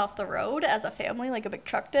ran us off the road as a family, like a big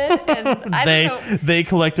truck did. And I don't know. They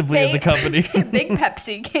collectively as a company. Big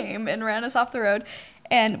Pepsi came and ran us off the road.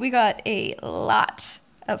 And we got a lot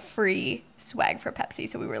of free swag for Pepsi.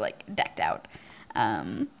 So we were like decked out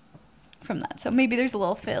from that. So maybe there's a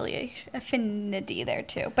little affinity there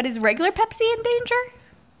too. But is regular Pepsi in danger?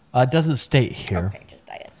 It doesn't state here. Okay, just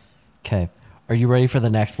diet. Okay. Are you ready for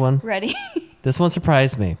the next one? Ready. This one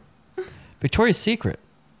surprised me. Victoria's Secret.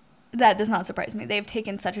 That does not surprise me. They've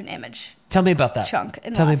taken such an image. Tell me about that. Chunk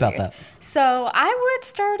in the Tell me last about years. that. So I would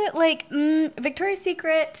start at like Victoria's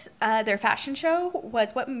Secret. Their fashion show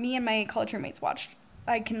was what me and my college roommates watched.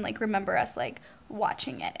 I can like remember us like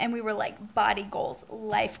watching it, and we were like body goals,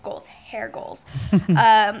 life goals, hair goals.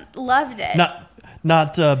 Loved it.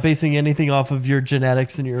 Not basing anything off of your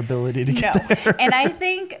genetics and your ability to get there. And I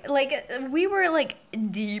think like we were like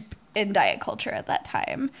deep in diet culture at that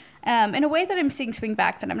time, in a way that I'm seeing swing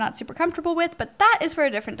back that I'm not super comfortable with, but that is for a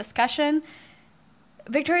different discussion.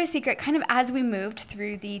 Victoria's Secret, kind of as we moved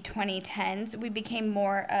through the 2010s, we became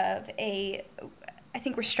more of I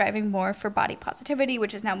think we're striving more for body positivity,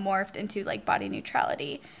 which is now morphed into like body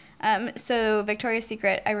neutrality. So Victoria's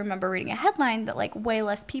Secret, I remember reading a headline that like way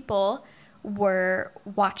less people were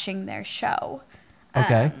watching their show.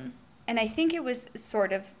 Okay. And I think it was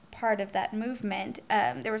sort of part of that movement.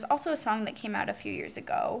 There was also a song that came out a few years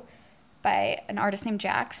ago by an artist named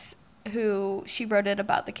Jax, who she wrote it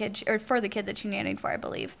about the kid, or for the kid that she nannied for, I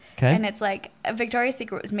believe. Okay. And it's like Victoria's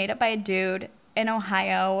Secret was made up by a dude in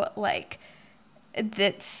Ohio, like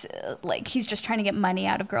that's like he's just trying to get money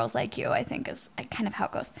out of girls like you, I think is kind of how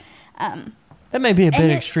it goes. That may be a bit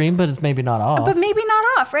extreme, but it's maybe not off. But maybe not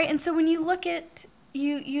off, right? And so when you look at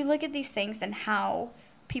you look at these things and how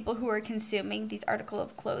people who are consuming these articles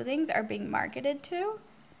of clothing are being marketed to,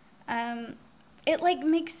 it like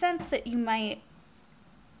makes sense that you might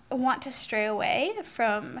want to stray away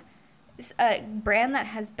from a brand that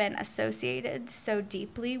has been associated so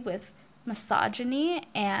deeply with misogyny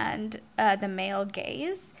and the male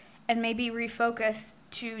gaze, and maybe refocus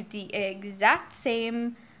to the exact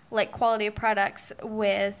same like quality of products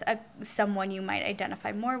with someone you might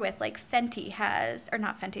identify more with, like Fenty has, or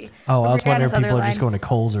not Fenty. Oh, I was wondering if people are just going to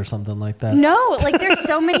Kohl's or something like that. No, like there's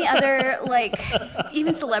so many other like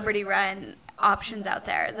even celebrity run options out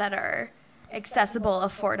there that are accessible,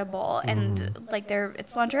 affordable, and like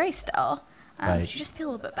it's lingerie still. Right. You just feel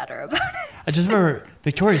a little bit better about it. I just remember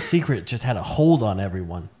Victoria's Secret just had a hold on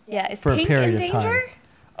everyone. Yeah, is for Pink a period in of time. danger?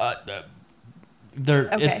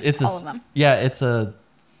 It's all of them. Yeah, it's a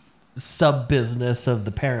sub business of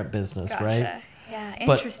the parent business, Gotcha. right? Yeah,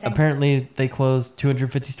 But interesting. apparently they closed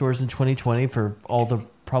 250 stores in 2020 for all the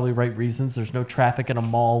probably right reasons. There's no traffic in a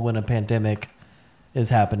mall when a pandemic is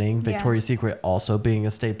happening. Yeah. Victoria's Secret also being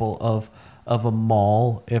a staple of a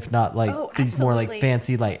mall, if not like these more like absolutely.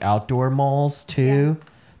 fancy like outdoor malls too,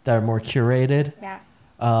 that are more curated. Yeah.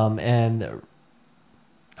 And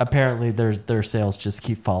apparently their sales just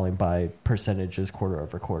keep falling by percentages quarter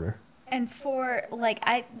over quarter. And for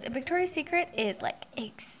Victoria's Secret is like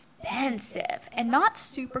expensive and not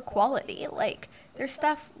super quality. Like their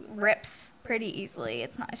stuff rips pretty easily.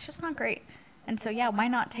 It's just not great. And so yeah, why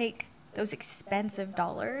not take those expensive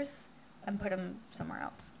dollars and put them somewhere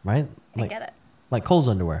else? Right? I get it. Like Kohl's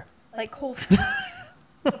underwear. Like Kohl's,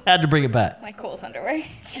 Had to bring it back. like Kohl's underwear.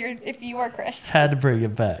 If you are Chris, Had to bring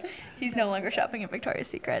it back. he's no longer shopping at Victoria's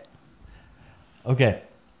Secret. Okay.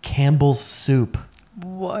 Campbell's soup.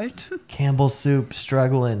 What? Campbell's soup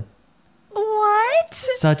struggling. What?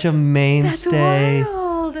 Such a mainstay That's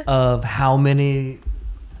wild. of how many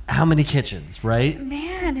kitchens, right?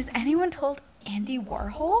 Man, has anyone told Andy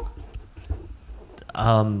Warhol?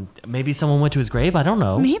 Maybe someone went to his grave. I don't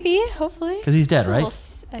know. Maybe, hopefully. Because he's dead, right?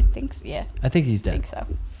 I think so, yeah. I think he's I dead, think so.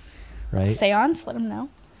 right? Seance, let him know.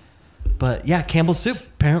 But yeah, Campbell's soup.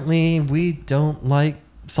 Apparently, we don't like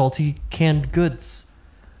salty canned goods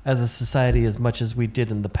as a society as much as we did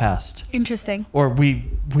in the past. Interesting. Or we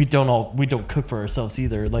don't cook for ourselves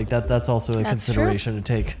either. Like that's also a That's consideration to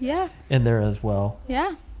take Yeah, in there as well.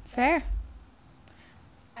 yeah, fair.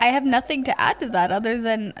 I have nothing to add to that other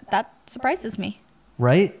than that surprises me.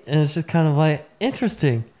 Right? And it's just kind of like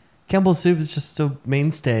interesting. Campbell's soup is just a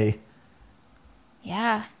mainstay.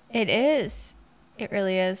 Yeah, it is. It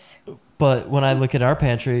really is. But when I look at our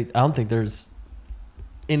pantry, I don't think there's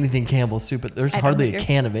anything Campbell's soup, but there's I don't hardly a think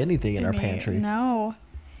can there's of anything in our pantry. No.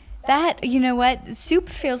 That, you know what? Soup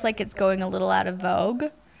feels like it's going a little out of vogue.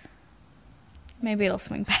 Maybe it'll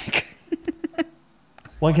swing back.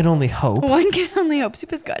 One can only hope. One can only hope.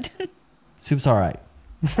 Soup is good. Soup's all right.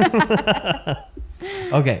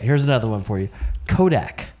 Okay, here's another one for you.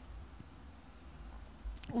 Kodak.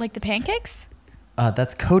 Like the pancakes?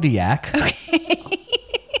 That's Kodiak. Okay.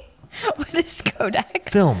 What is Kodak?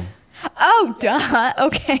 Film. Oh, duh.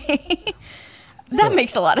 Okay. That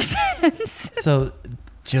makes a lot of sense. So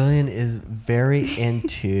Jillian is very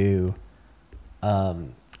into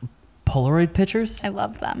Polaroid pictures I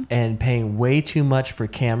love them. and paying way too much for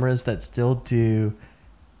cameras that still do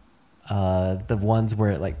the ones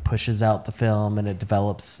where it like pushes out the film and it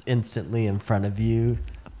develops instantly in front of you,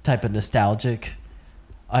 type of nostalgic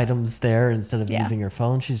items there instead of Yeah. using your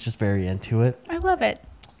phone. She's just very into it. I love it.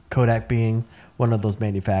 Kodak being one of those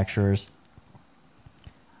manufacturers.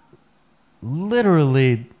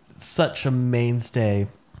 Literally such a mainstay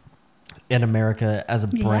in America as a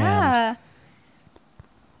brand. Yeah.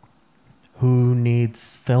 Who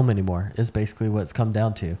needs film anymore is basically what it's come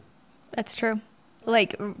down to. That's true.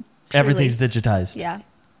 Like, truly. Everything's digitized. Yeah.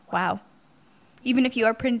 Wow. Even if you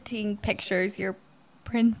are printing pictures, you're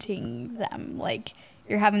printing them. Like,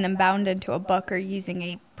 you're having them bound into a book or using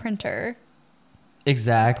a printer.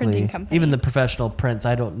 Exactly. Printing company. Even the professional prints,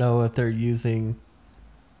 I don't know if they're using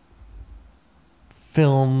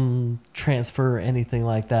film transfer or anything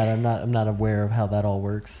like that. I'm not aware of how that all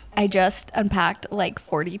works. I just unpacked like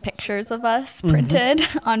 40 pictures of us printed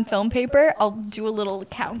on film paper. I'll do a little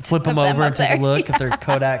count. Flip them of over up and take there. a look if they're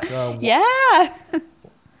Kodak Yeah.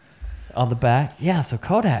 on the back. Yeah, so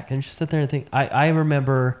Kodak. And you just sit there and think, I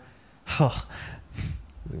remember,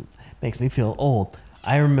 makes me feel old.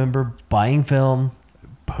 I remember buying film,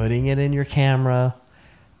 putting it in your camera,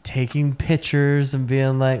 taking pictures and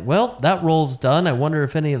being like, well, that roll's done. I wonder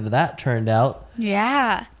if any of that turned out.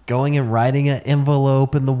 Yeah. Going and writing an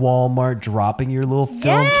envelope in the Walmart, dropping your little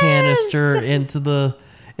film Yes! canister into the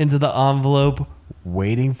envelope,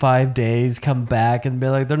 waiting 5 days, come back and be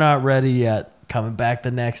like, they're not ready yet. Coming back the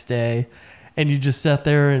next day. And you just sat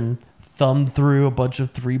there and thumbed through a bunch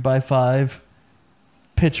of 3x5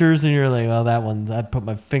 pictures and you're like, well, that one, I put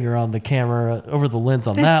my finger on the camera over the lens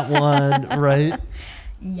on that one, right?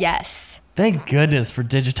 Yes. Thank goodness for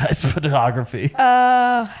digitized photography.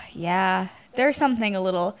 Yeah. There's something a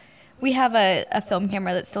little. We have a film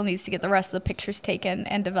camera that still needs to get the rest of the pictures taken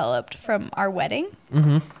and developed from our wedding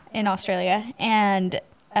in Australia. And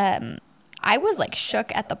I was like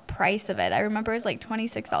shook at the price of it. I remember it was like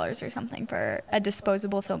 $26 or something for a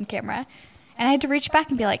disposable film camera. And I had to reach back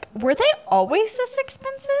and be like, were they always this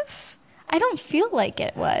expensive? I don't feel like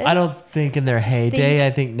it was. I don't think in their heyday. I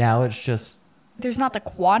think now it's just... There's not the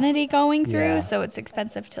quantity going through, Yeah. so it's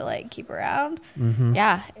expensive to like keep around. Mm-hmm.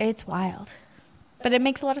 Yeah, it's wild. But it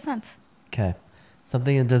makes a lot of sense. Okay.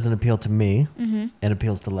 Something that doesn't appeal to me Mm-hmm. and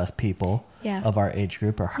appeals to less people Yeah. of our age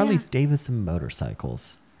group are Harley Yeah. Davidson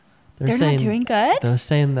motorcycles. They're not doing good? They're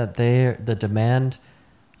saying that the demand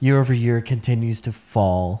year over year continues to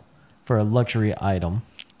fall for a luxury item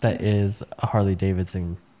that is a Harley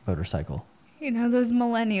Davidson motorcycle. You know, those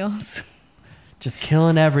millennials. Just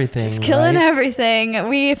killing everything. Just killing right? everything.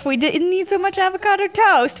 If we didn't need so much avocado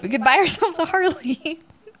toast, we could buy ourselves a Harley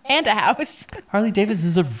and a house. Harley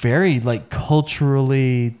Davidsons are very like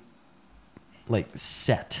culturally like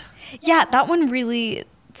set. Yeah, that one really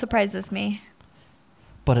surprises me.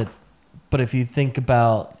 But if you think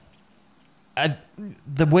about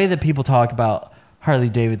the way that people talk about Harley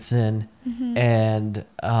Davidson Mm-hmm. and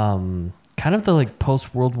kind of the like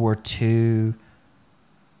post World War II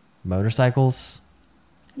motorcycles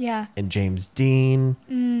Yeah. and James Dean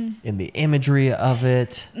and the imagery of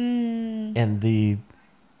it and the,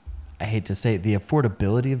 I hate to say it, the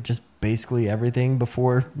affordability of just basically everything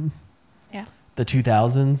before Yeah. the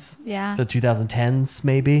 2000s, Yeah. the 2010s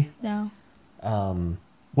maybe. No.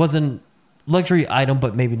 Wasn't luxury item,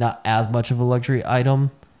 but maybe not as much of a luxury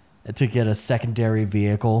item to get a secondary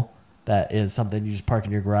vehicle that is something you just park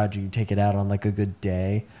in your garage and you take it out on like a good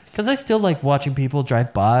day. Because I still like watching people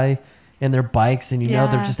drive by in their bikes and you know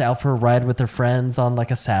they're Yeah. just out for a ride with their friends on like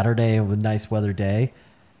a Saturday with a nice weather day.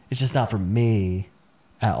 It's just not for me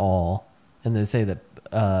at all. And they say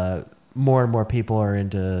that more and more people are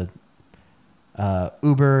into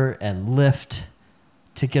Uber and Lyft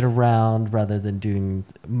to get around rather than doing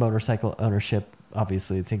motorcycle ownership.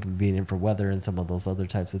 Obviously, it's inconvenient for weather and some of those other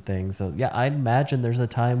types of things. So, yeah, I imagine there's a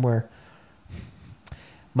time where,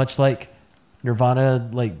 much like Nirvana,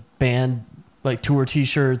 like band, like tour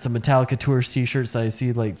T-shirts and Metallica tour T-shirts that I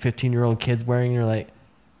see like 15-year-old kids wearing, you're like,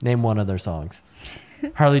 name one of their songs.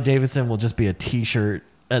 Harley Davidson will just be a T-shirt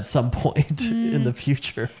at some point in the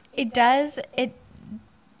future. It does.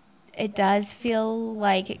 It does feel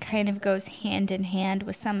like it kind of goes hand in hand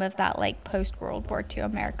with some of that like post World War II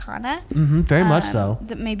Americana. Mm-hmm, very much so.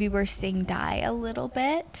 That maybe we're seeing die a little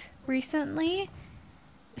bit recently.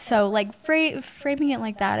 So like framing it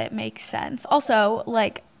like that, it makes sense. Also,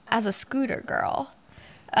 like as a scooter girl,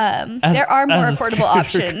 there are more affordable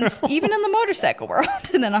options, even in the motorcycle world,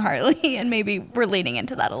 than a Harley. And maybe we're leaning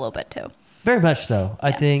into that a little bit too. Very much so.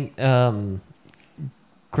 I think,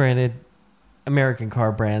 granted, American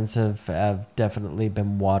car brands have definitely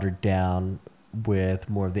been watered down with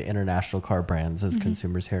more of the international car brands as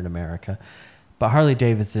consumers here in America. But Harley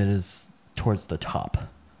Davidson is towards the top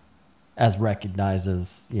as recognized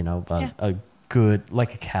as, you know, a good,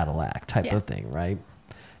 like a Cadillac type of thing, right?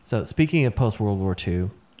 So speaking of post-World War II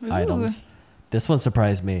items, this one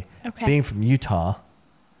surprised me. Okay. Being from Utah.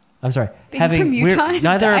 I'm sorry. Being from Utah is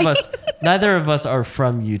dying. Neither of us are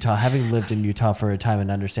from Utah. Having lived in Utah for a time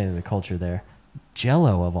and understanding the culture there,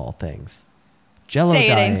 Jell-O of all things. Jell-O Say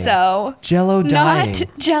dying. it ain't so. Jell-O dying.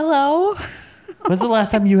 Not Jell-O. When's the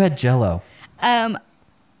last time you had Jell-O?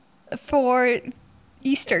 For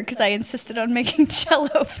Easter, because I insisted on making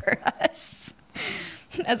Jell-O for us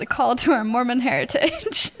as a call to our Mormon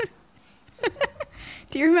heritage.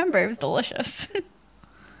 Do you remember? It was delicious.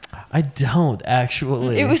 I don't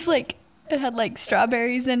actually. It was like, it had like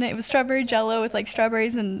strawberries in it. It was strawberry Jell-O with like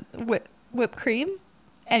strawberries and whipped cream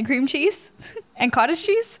and cream cheese and cottage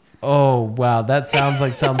cheese. Oh, wow. That sounds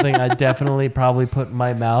like something I definitely probably put in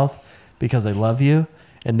my mouth because I love you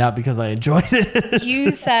and not because I enjoyed it.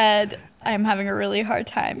 You said, I'm having a really hard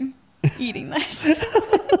time eating this.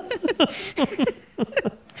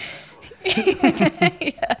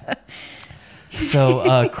 Yeah.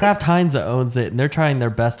 So Kraft Heinz owns it, and they're trying their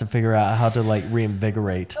best to figure out how to like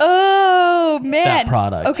reinvigorate Oh, man. that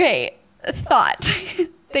product. Okay, thought.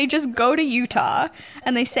 They just go to Utah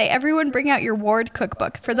and they say, everyone bring out your ward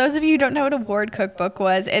cookbook. For those of you who don't know what a ward cookbook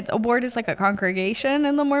was, a ward is like a congregation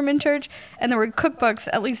in the Mormon church. And there were cookbooks,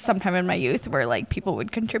 at least sometime in my youth, where like people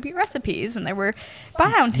would contribute recipes and they were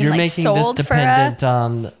bound You're and like making sold this dependent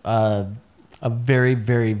on a very,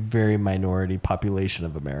 very, very minority population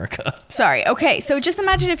of America. Sorry. Okay. So just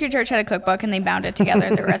imagine if your church had a cookbook and they bound it together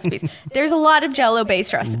in their recipes. There's a lot of Jell-O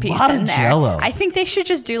based recipes in there. Jell-O. I think they should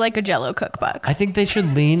just do like a Jell-O cookbook. I think they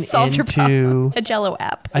should lean Solve your into problem. A Jell-O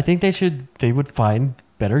app. I think they would find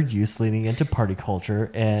better use leaning into party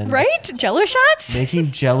culture and Right? Jell-O shots?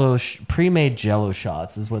 making Jell-O pre-made Jell-O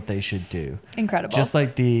shots is what they should do. Incredible. Just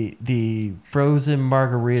like the frozen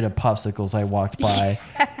margarita popsicles I walked by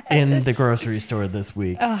in the grocery store this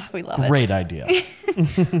week. Oh, we love it. Great idea.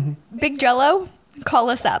 Big Jello, call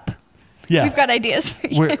us up. Yeah. We've got ideas for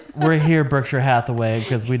you. We're here, Berkshire Hathaway,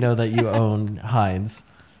 because we know that you own Heinz.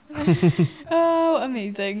 Oh,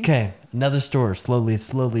 amazing. Okay, another store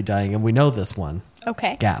slowly dying, and we know this one.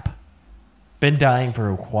 Okay. Gap. Been dying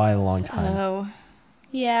for quite a long time. Oh,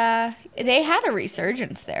 yeah. They had a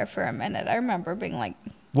resurgence there for a minute. I remember being like,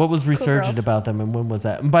 What was resurgent girls. about them, and when was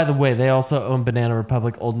that? And by the way, they also own Banana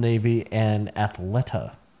Republic, Old Navy, and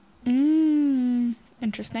Athleta.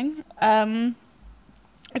 interesting. I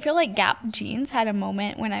feel like Gap jeans had a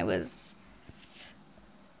moment when I was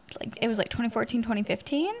like, it was like 2014,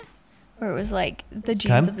 2015, where it was like the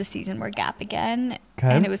jeans of the season were Gap again. Okay.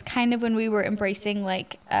 And it was kind of when we were embracing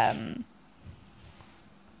like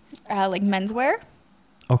menswear.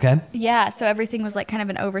 Okay. Yeah, so everything was like kind of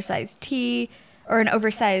an oversized tee or an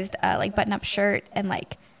oversized like button-up shirt and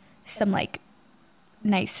like some like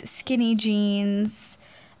nice skinny jeans,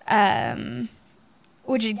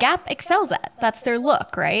 which Gap excels at. That's their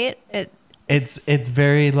look, right? It's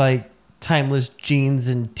very like timeless jeans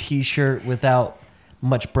and t-shirt without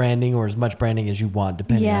much branding or as much branding as you want,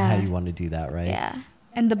 depending on how you want to do that, right? Yeah.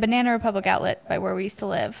 And the Banana Republic outlet by where we used to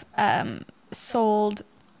live sold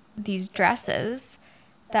these dresses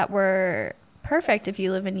that were perfect if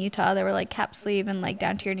you live in Utah. They were like cap sleeve and like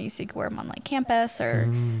down to your knees so you could wear them on like campus or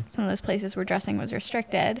some of those places where dressing was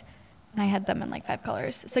restricted. And I had them in like 5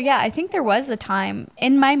 colors. So yeah, I think there was a time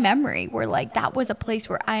in my memory where like that was a place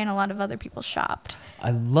where I and a lot of other people shopped.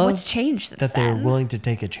 I love what's changed since that they were then. willing to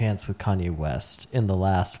take a chance with Kanye West in the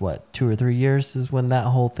last 2 or 3 years is when that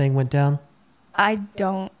whole thing went down. I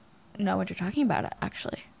don't know what you're talking about,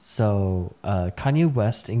 actually. So Kanye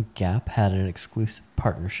West and Gap had an exclusive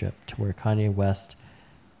partnership to where Kanye West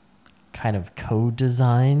kind of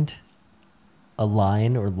co-designed a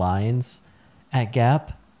line or lines at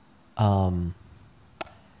Gap. And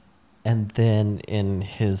then in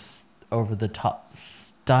his over-the-top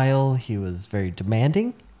style, he was very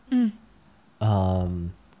demanding. And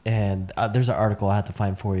there's an article I have to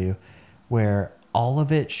find for you where all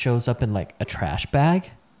of it shows up in like a trash bag.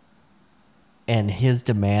 And his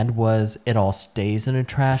demand was it all stays in a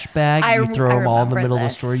trash bag. You throw them all in the middle of the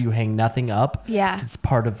store. You hang nothing up. Yeah. It's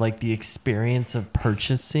part of like the experience of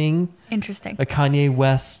purchasing Interesting. a Kanye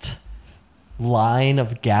West line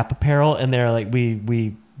of Gap apparel. And they're like,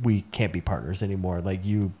 we can't be partners anymore. Like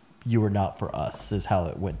you are not for us is how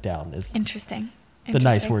it went down. Is Interesting. the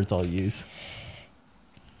nice words I'll use.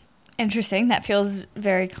 Interesting. That feels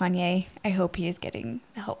very Kanye. I hope he is getting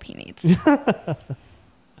the help he needs.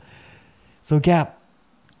 So Gap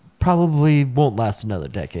probably won't last another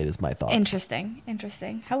decade is my thoughts.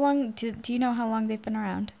 Interesting. How long, do you know how long they've been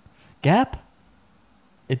around? Gap?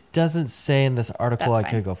 It doesn't say in this article. That's I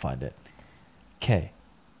fine. could go find it. Okay.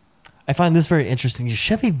 I find this very interesting.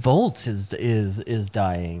 Chevy Volt is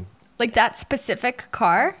dying. Like that specific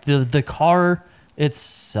car? The car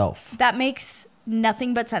itself. That makes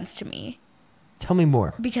nothing but sense to me. Tell me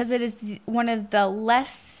more. Because it is one of the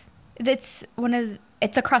less, it's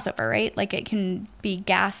a crossover, right? Like it can be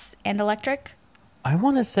gas and electric. I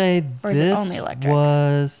want to say Or is it only electric?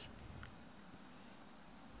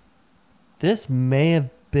 This may have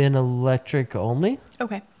been electric only.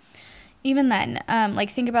 Okay. Even then, like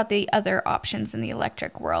think about the other options in the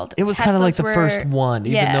electric world. It was kind of like the first one,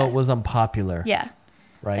 even yeah. though it was unpopular. Yeah.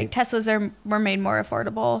 Right. Like Teslas were made more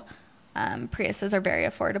affordable. Priuses are very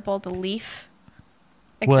affordable. The Leaf,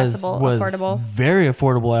 accessible, was affordable. Very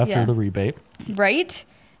affordable after Yeah. the rebate. Right.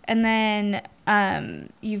 And then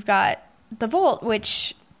you've got the Volt,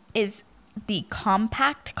 which is the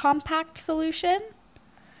compact solution.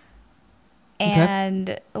 Okay.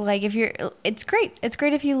 And like it's great. It's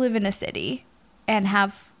great if you live in a city and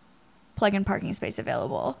have plug-in parking space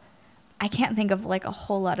available. I can't think of like a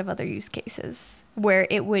whole lot of other use cases where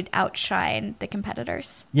it would outshine the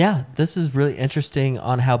competitors. Yeah, this is really interesting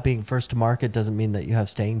on how being first to market doesn't mean that you have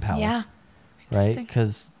staying power. Yeah. Right?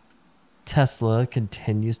 Because Tesla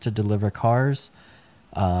continues to deliver cars.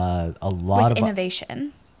 A lot With of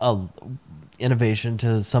innovation. Innovation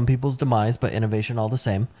to some people's demise, but innovation all the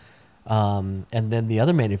same. And then the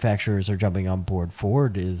other manufacturers are jumping on board.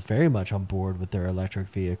 Ford is very much on board with their electric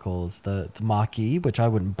vehicles. The Mach-E, which I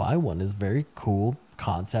wouldn't buy one, is a very cool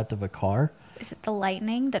concept of a car. Is it the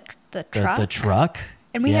Lightning, the truck? The truck.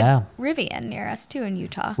 And we had Rivian near us too in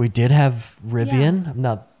Utah. We did have Rivian. I'm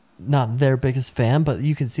not their biggest fan, but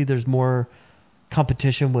you can see there's more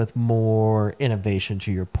competition with more innovation,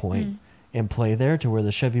 to your point, in play there, to where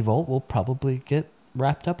the Chevy Volt will probably get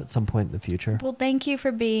wrapped up at some point in the future. Well, thank you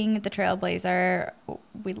for being the trailblazer.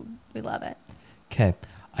 We love it. Okay.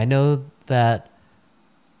 I know that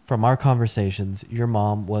from our conversations, your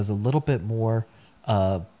mom was a little bit more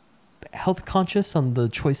health conscious on the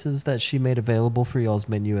choices that she made available for y'all's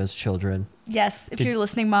menu as children. Yes. If you're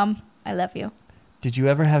listening, Mom, I love you. Did you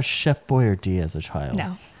ever have Chef Boyardee as a child?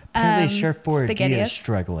 No. Apparently Chef Boyardee is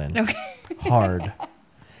struggling hard.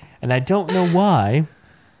 And I don't know why,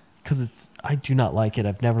 because I do not like it.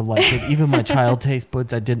 I've never liked it. Even my child taste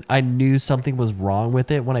buds, I knew something was wrong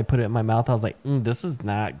with it when I put it in my mouth. I was like, this is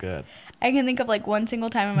not good. I can think of like one single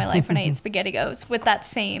time in my life when I ate SpaghettiOs with that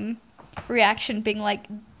same reaction, being like,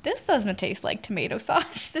 this doesn't taste like tomato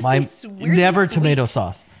sauce. This tastes weirdly never sweet. Tomato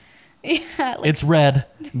sauce. Yeah, like it's red.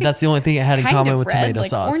 That's the only thing it had in common with red, tomato like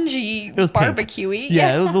sauce. Orangey, it was barbecue-y.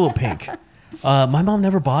 Yeah, it was a little pink. My mom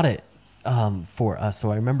never bought it for us,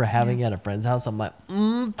 so I remember having it at a friend's house. I'm like,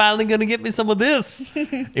 finally gonna get me some of this.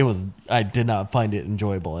 I did not find it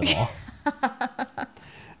enjoyable at all.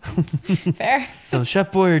 Fair. So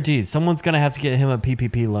Chef Boyardee, someone's gonna have to get him a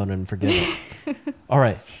PPP loan and forget it. All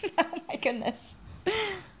right. Oh my goodness.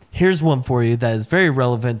 Here's one for you that is very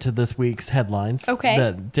relevant to this week's headlines. Okay.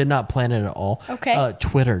 That did not plan it at all. Okay.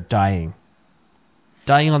 Twitter dying.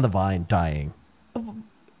 Dying on the vine, dying.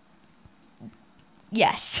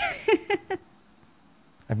 Yes.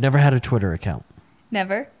 I've never had a Twitter account.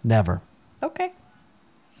 Never? Never. Okay.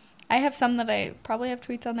 I have some that I probably have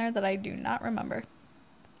tweets on there that I do not remember.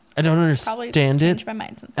 I don't Probably understand it my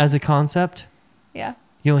mind since as a concept. Yeah.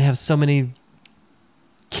 You only have so many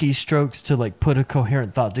keystrokes to like put a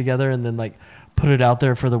coherent thought together and then like put it out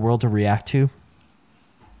there for the world to react to.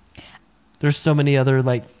 There's so many other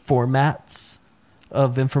like formats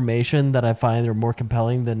of information that I find are more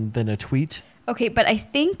compelling than a tweet. Okay, but I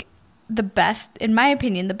think the best, in my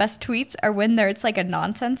opinion, the best tweets are when it's like a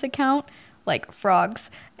nonsense account, like frogs,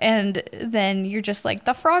 and then you're just like,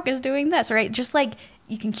 the frog is doing this, right? Just like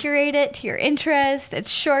you can curate it to your interest. It's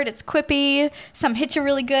short, it's quippy. Some hit you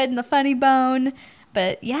really good in the funny bone.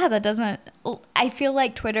 But yeah, that doesn't... I feel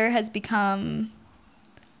like Twitter has become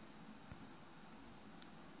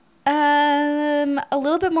a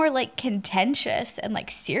little bit more like contentious and like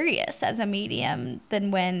serious as a medium than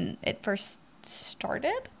when it first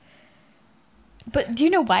started. But do you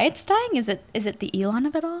know why it's dying? Is it the Elon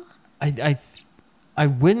of it all? I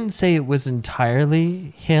wouldn't say it was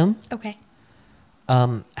entirely him. Okay.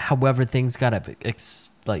 However, things got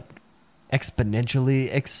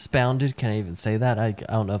exponentially expounded. Can I even say that? I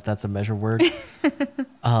don't know if that's a measure word.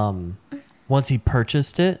 Once he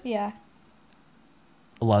purchased it, Yeah.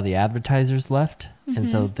 a lot of the advertisers left. And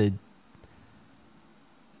so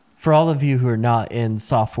for all of you who are not in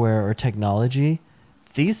software or technology,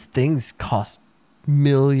 these things cost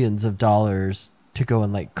millions of dollars to go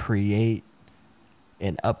and like create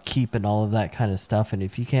and upkeep and all of that kind of stuff. And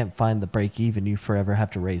if you can't find the break even, you forever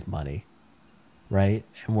have to raise money. Right?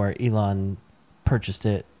 And where Elon purchased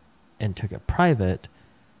it and took it private,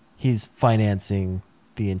 he's financing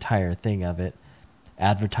the entire thing of it.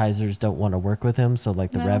 Advertisers don't want to work with him, so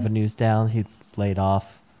like the revenue's down. He's laid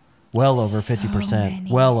off well over 50%,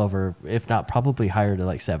 well over, if not probably higher to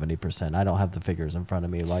like 70%. I don't have the figures in front of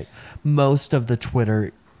me. Like most of the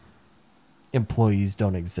Twitter employees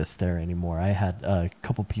don't exist there anymore. I had a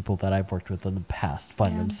couple people that I've worked with in the past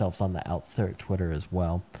find themselves on the outs there at Twitter as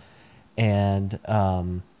well. And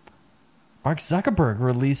Mark Zuckerberg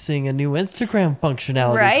releasing a new Instagram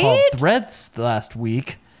functionality called Threads last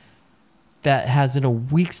week that has in a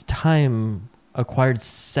week's time acquired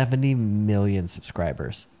 70 million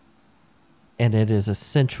subscribers. And it is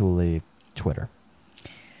essentially Twitter.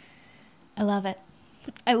 I love it.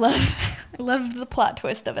 I love the plot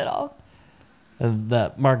twist of it all. And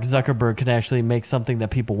that Mark Zuckerberg can actually make something that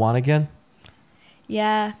people want again.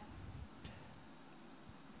 Yeah.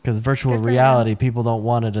 Because virtual reality, people don't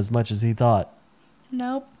want it as much as he thought.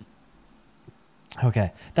 Nope.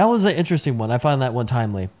 Okay. That was an interesting one. I find that one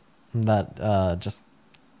timely. That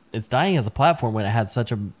it's dying as a platform when it had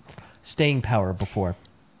such a staying power before.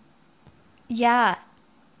 Yeah.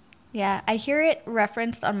 Yeah. I hear it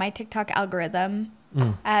referenced on my TikTok algorithm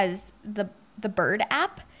as the bird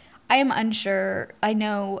app. I am unsure. I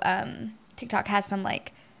know TikTok has some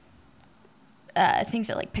like things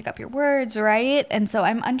that like pick up your words, right? And so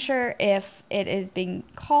I'm unsure if it is being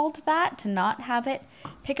called that to not have it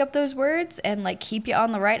pick up those words and like keep you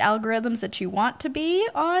on the right algorithms that you want to be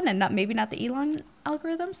on, and maybe not the Elon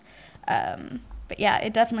algorithms. But yeah,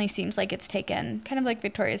 it definitely seems like it's taken kind of like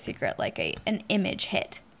Victoria's Secret, like an image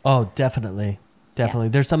hit. Oh, definitely. Yeah.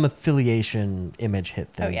 There's some affiliation image hit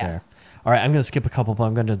thing there. All right, I'm going to skip a couple, but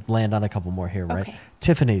I'm going to land on a couple more here, right? Okay.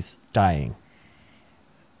 Tiffany's dying.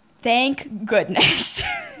 Thank goodness.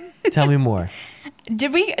 Tell me more.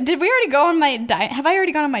 Did we already go on my have I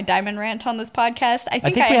already gone on my diamond rant on this podcast? I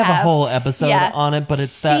think we have a whole episode on it, but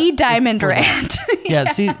it's diamond rant. Yeah,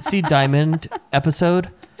 see Diamond episode.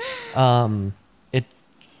 It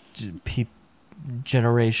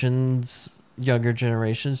younger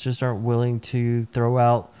generations just aren't willing to throw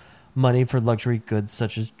out money for luxury goods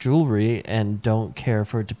such as jewelry and don't care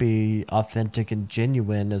for it to be authentic and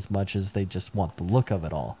genuine as much as they just want the look of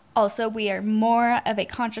it all. Also, we are more of a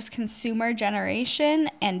conscious consumer generation,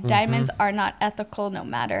 and diamonds are not ethical no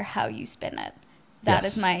matter how you spin it. That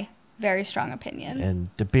is my very strong opinion.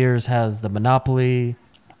 And De Beers has the monopoly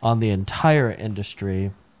on the entire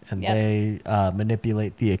industry, and they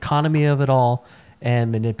manipulate the economy of it all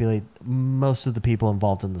and manipulate most of the people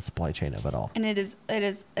involved in the supply chain of it all. And it is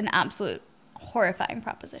an absolute horrifying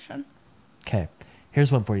proposition. Okay,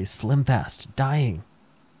 here's one for you. Slim Fast, dying.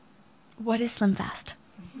 What is Slim Fast?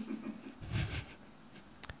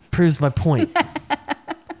 Proves my point.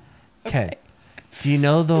 Okay. Do you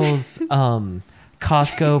know those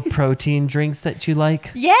Costco protein drinks that you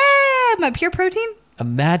like? Yeah, my pure protein.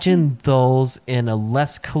 Imagine those in a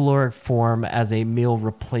less caloric form as a meal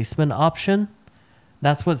replacement option.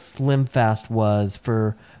 That's what Slim Fast was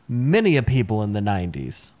for many a people in the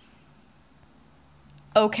 90s.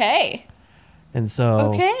 Okay. And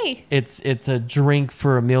so it's a drink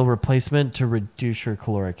for a meal replacement to reduce your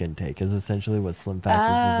caloric intake is essentially what Slim Fast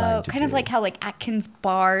is designed to do. Kind of like how like Atkins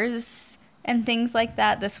bars and things like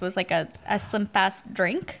that. This was like a Slim Fast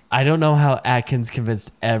drink. I don't know how Atkins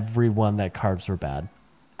convinced everyone that carbs were bad.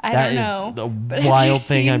 I don't know. That is the wild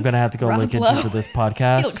thing I'm going to have to go look into for this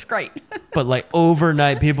podcast. He looks great. But like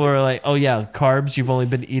overnight, people are like, oh yeah, carbs, you've only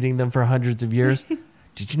been eating them for hundreds of years.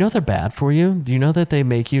 Did you know they're bad for you? Do you know that they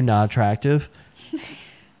make you not attractive?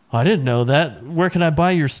 I didn't know that. Where can I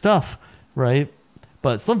buy your stuff? Right?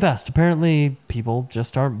 But Slim Fast, apparently people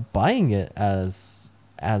just aren't buying it as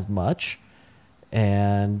much.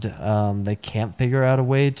 And they can't figure out a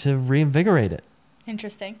way to reinvigorate it.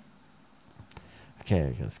 Interesting. Okay,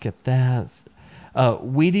 I'm going to skip that.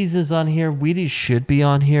 Wheaties is on here. Wheaties should be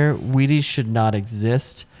on here. Wheaties should not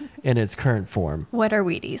exist in its current form. What are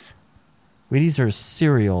Wheaties? Wheaties are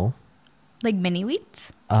cereal. Like mini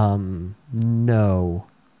wheats? No.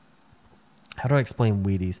 How do I explain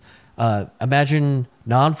Wheaties? Imagine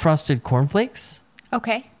non-frosted cornflakes.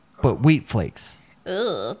 Okay. But wheat flakes.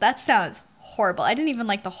 Ugh, that sounds horrible. I didn't even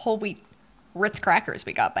like the whole wheat Ritz crackers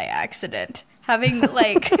we got by accident. Having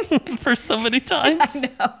like for so many times. I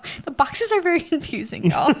know. The boxes are very confusing,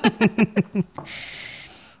 y'all.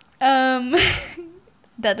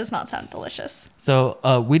 That does not sound delicious. So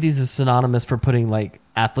Wheaties is synonymous for putting like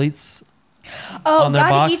athletes on their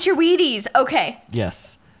gotta box. eat your Wheaties. Okay.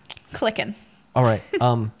 Yes. Clicking. All right.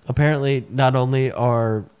 Apparently, not only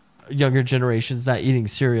are younger generations not eating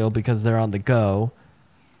cereal because they're on the go,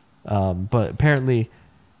 but apparently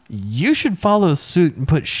you should follow suit and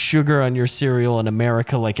put sugar on your cereal in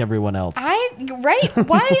America like everyone else. Right?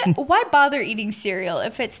 Why bother eating cereal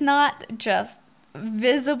if it's not just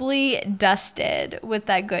visibly dusted with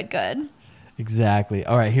that good? Exactly.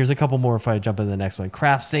 All right, here's a couple more if I jump into the next one.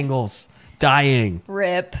 Kraft singles, dying.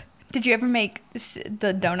 Rip. Did you ever make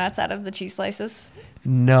the donuts out of the cheese slices?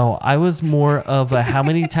 No, I was more of a how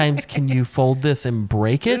many times can you fold this and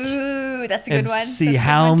break it? Ooh, that's a good one. See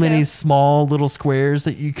how many small little squares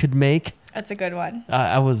that you could make. That's a good one.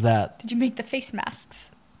 I was that. Did you make the face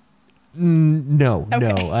masks? No,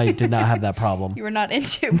 Okay. No, I did not have that problem. You were not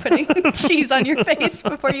into putting cheese on your face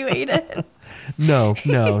before you ate it? No.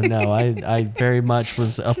 I very much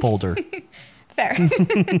was a folder. Fair.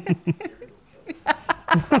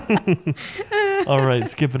 All right,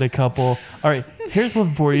 skipping a couple. All right, here's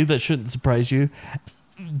one for you that shouldn't surprise you.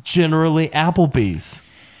 Generally, Applebee's.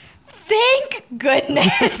 Thank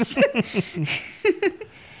goodness.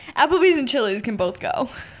 Applebee's and Chili's can both go.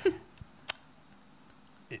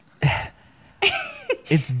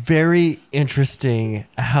 It's very interesting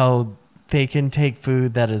how they can take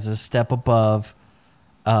food that is a step above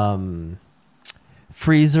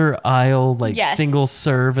freezer aisle, like single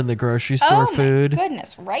serve in the grocery store food.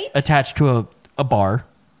 Goodness, right? Attached to a bar.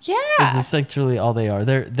 Yeah. Is essentially all they are.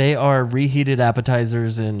 They are reheated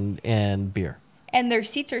appetizers and beer. And their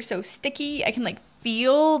seats are so sticky. I can like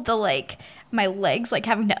feel my legs like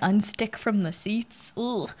having to unstick from the seats.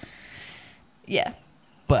 Ugh. Yeah.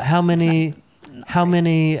 But how many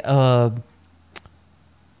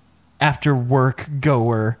after work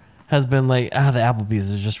goer has been like, the Applebee's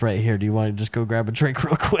is just right here. Do you want to just go grab a drink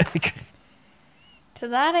real quick? To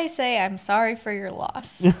that I say, I'm sorry for your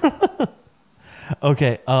loss.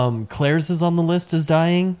 Okay, Claire's is on the list as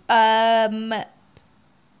dying.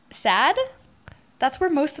 Sad? That's where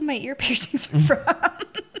most of my ear piercings are from.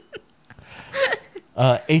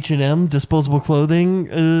 H&M disposable clothing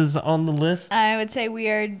is on the list. I would say we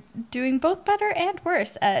are doing both better and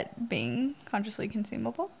worse at being consciously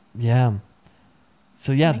consumable. Yeah.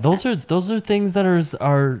 So yeah, those are things that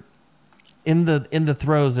are in the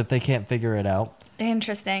throes if they can't figure it out.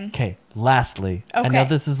 Interesting. Okay. Lastly, I know Okay.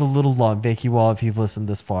 this is a little long. Thank you all if you've listened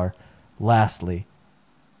this far. Lastly,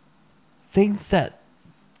 things that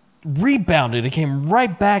rebounded. It came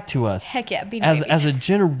right back to us. Heck yeah, Beanie as Babies. a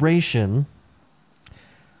generation.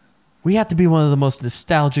 We have to be one of the most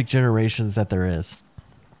nostalgic generations that there is.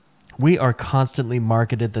 We are constantly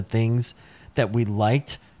marketed the things that we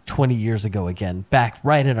liked 20 years ago again, back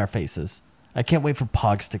right in our faces. I can't wait for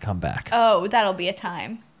Pogs to come back. Oh, that'll be a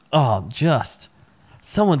time. Oh, just.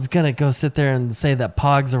 Someone's going to go sit there and say that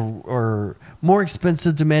Pogs are more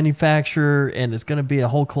expensive to manufacture and it's going to be a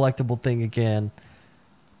whole collectible thing again.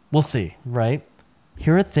 We'll see, right?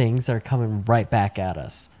 Here are things that are coming right back at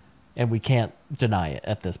us, and we can't deny it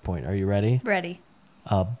at this point. Are you ready? Ready.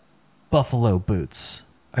 Buffalo boots.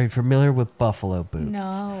 Are you familiar with Buffalo boots?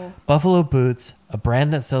 No. Buffalo Boots, a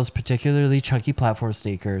brand that sells particularly chunky platform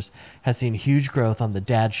sneakers, has seen huge growth on the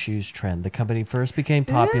dad shoes trend. The company first became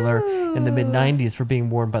popular in the mid-90s for being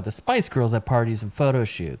worn by the Spice Girls at parties and photo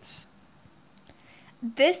shoots.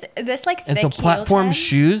 This like And thick so platform heel trend,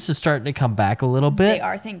 shoes are starting to come back a little bit. They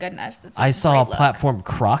are, thank goodness. That's a I saw great look. platform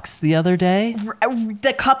Crocs the other day.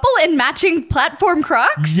 The couple in matching platform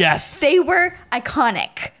Crocs? Yes. They were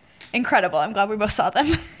iconic. Incredible. I'm glad we both saw them.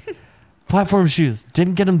 Platform shoes.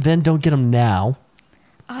 Didn't get them then, don't get them now.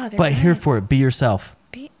 Oh, they're But here good. for it. Be yourself.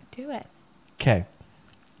 Do it. Okay.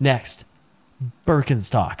 Next.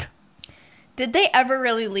 Birkenstock. Did they ever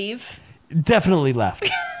really leave? Definitely left.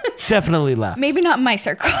 Definitely left. Maybe not in my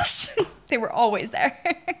circles. They were always there.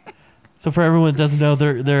 So for everyone that doesn't know,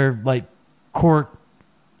 they're like cork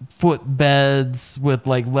foot beds with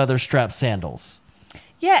like leather strap sandals.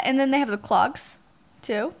 Yeah, and then they have the clogs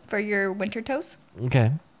too for your winter toes.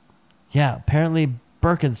 Okay. Yeah, apparently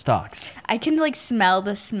Birkenstocks. I can like smell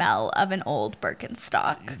the smell of an old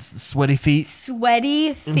Birkenstock. Sweaty feet.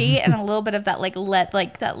 Sweaty feet and a little bit of that like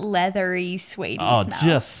that leathery, suede Oh, smell.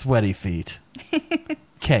 just sweaty feet.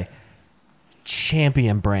 Okay.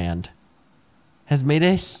 Champion brand has made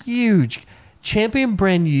a huge Champion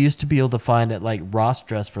brand you used to be able to find at like Ross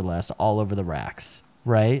Dress for Less all over the racks,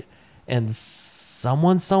 right? And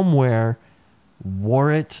someone somewhere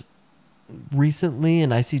wore it recently,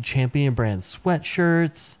 and I see Champion brand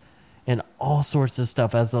sweatshirts and all sorts of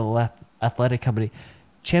stuff as an athletic company.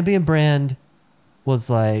 Champion brand was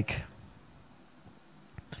like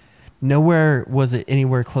nowhere was it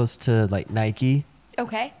anywhere close to like Nike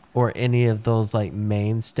Okay. or any of those like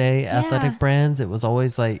mainstay athletic brands. It was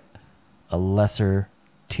always like a lesser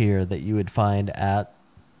tier that you would find at,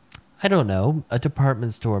 I don't know, a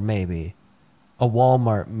department store maybe, a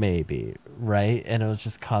Walmart maybe, right? And it was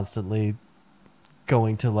just constantly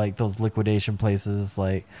going to like those liquidation places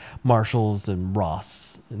like Marshall's and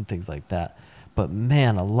Ross and things like that. But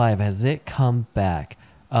man alive, has it come back.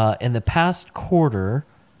 In the past quarter,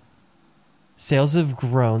 sales have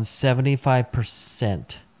grown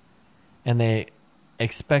 75%, and they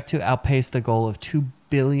expect to outpace the goal of $2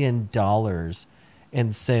 billion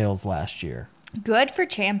in sales last year. Good for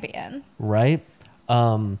Champion. Right?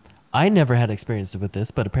 I never had experience with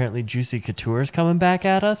this, but apparently Juicy Couture is coming back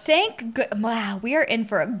at us. Wow, we are in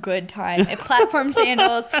for a good time. If platform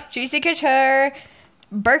sandals, Juicy Couture,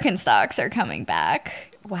 Birkenstocks are coming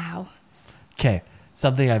back. Wow. Okay,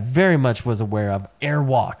 something I very much was aware of,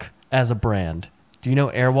 Airwalk as a brand. Do you know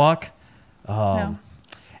Airwalk? No.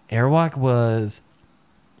 Airwalk was,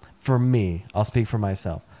 for me, I'll speak for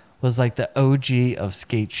myself, was like the OG of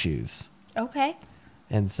skate shoes. Okay.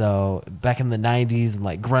 And so back in the 90s and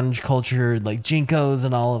like grunge culture, like Jinkos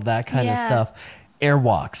and all of that kind of Yeah. stuff,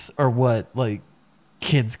 Airwalks are what like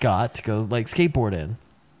kids got to go like skateboard in.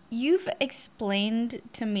 You've explained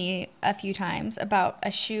to me a few times about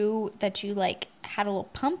a shoe that you like had a little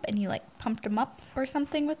pump and you like pumped them up or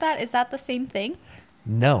something with that. Is that the same thing?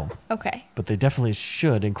 No, Okay. but they definitely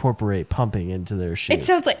should incorporate pumping into their shoes. It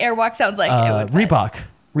sounds like Airwalk sounds like it would fit. Reebok.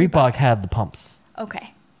 Reebok had the pumps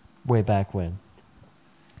Okay. way back when.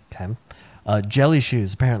 Okay. Jelly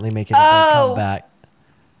shoes apparently making a big Oh. comeback.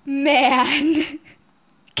 Man.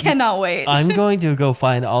 Cannot wait. I'm going to go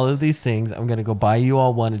find all of these things. I'm going to go buy you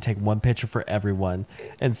all one and take one picture for everyone.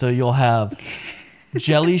 And so you'll have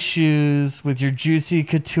jelly shoes with your Juicy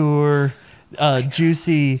Couture,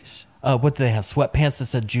 Juicy, what do they have? Sweatpants that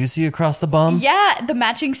said Juicy across the bum? Yeah, the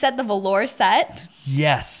matching set, the velour set.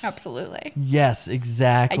 Yes. Absolutely. Yes,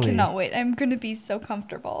 exactly. I cannot wait. I'm going to be so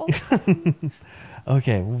comfortable.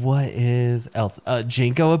 Okay, what is else?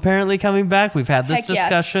 Jinko apparently coming back. We've had this Heck yeah.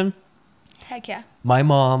 discussion. Heck yeah. My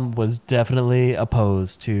mom was definitely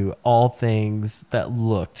opposed to all things that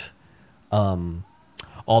looked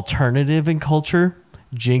alternative in culture.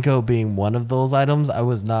 Jinko being one of those items. I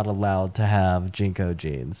was not allowed to have Jinko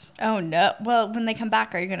jeans. Oh, no. Well, when they come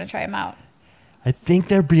back, are you going to try them out? I think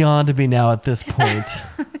they're beyond me now at this point.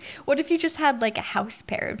 What if you just had like a house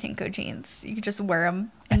pair of Jinko jeans? You could just wear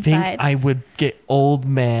them I inside. think I would get old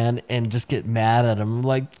man and just get mad at him.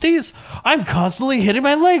 Like, I'm constantly hitting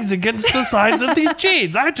my legs against the sides of these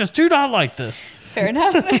jeans. I just do not like this. Fair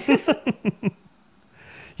enough.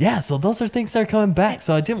 Yeah, so those are things that are coming back.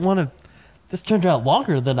 So I didn't want to. This turned out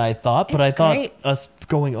longer than I thought, but It's I thought great. us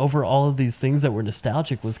going over all of these things that were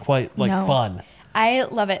nostalgic was quite No. fun. I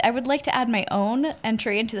love it. I would like to add my own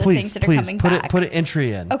entry into the Please, things that are coming back. put an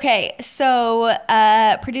entry in. Okay, so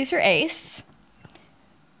producer Ace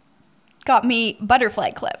got me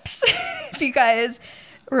butterfly clips. If you guys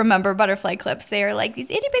remember butterfly clips, they are like these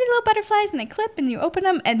itty bitty little butterflies, and they clip, and you open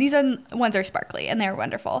them, and these ones are sparkly, and they're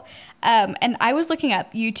wonderful. And I was looking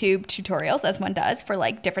up YouTube tutorials, as one does, for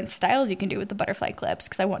like different styles you can do with the butterfly clips,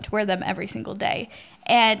 because I want to wear them every single day.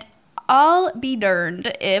 And I'll be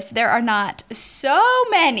darned if there are not so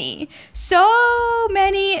many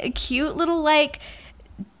cute little like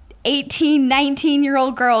 18,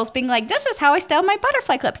 19-year-old girls being like, this is how I style my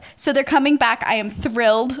butterfly clips. So they're coming back. I am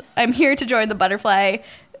thrilled. I'm here to join the butterfly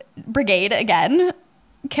brigade again.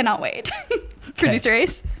 Cannot wait. Producer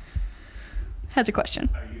Ace has a question.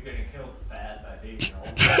 Are you going to kill the fad by being old?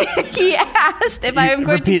 He asked if I am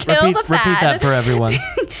going to kill the fad. Repeat that for everyone.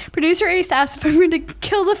 Producer Ace asked if I'm going to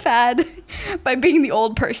kill the fad by being the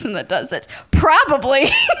old person that does it. Probably.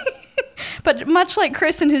 But much like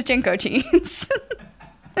Chris and his Jinko jeans.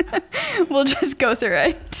 We'll just go through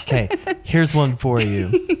it. Okay, here's one for you.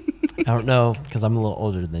 I don't know, because I'm a little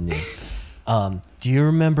older than you. Do you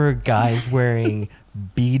remember guys wearing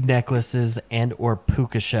bead necklaces and or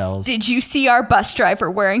puka shells? Did you see our bus driver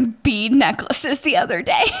wearing bead necklaces the other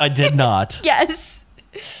day? I did not. Yes.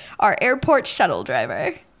 Our airport shuttle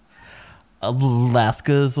driver.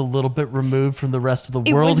 Alaska's a little bit removed from the rest of the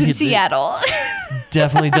It world. was in He Seattle.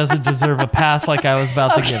 definitely doesn't deserve a pass like I was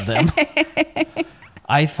about to give them.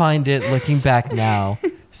 I find it, looking back now,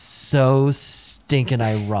 so stinking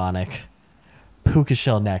ironic. Puka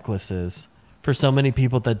shell necklaces. For so many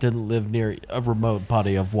people that didn't live near a remote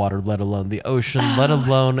body of water, let alone the ocean, let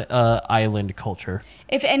alone island culture.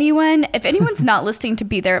 If anyone's not listening to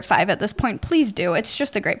Be There at 5 at this point, please do. It's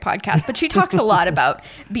just a great podcast. But she talks a lot about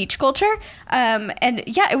beach culture. And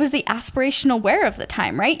yeah, it was the aspirational wear of the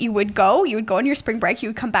time, right? You would go on your spring break, you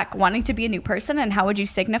would come back wanting to be a new person. And how would you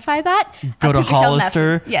signify that? Go A to puka shell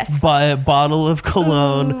Hollister, yes. buy a bottle of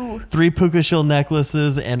cologne, Ooh. 3 puka shell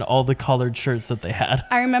necklaces, and all the collared shirts that they had.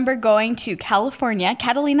 I remember going to California,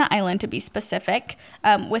 Catalina Island to be specific,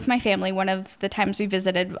 with my family. One of the times we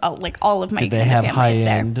visited, like all of my Did they extended have family is there.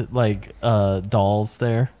 high-end like dolls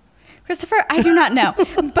there? Christopher, I do not know,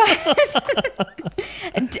 but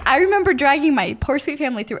I remember dragging my poor sweet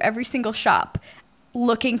family through every single shop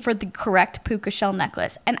looking for the correct puka shell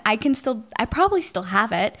necklace. And I probably still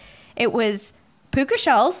have it. It was puka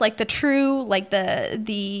shells, like the true, like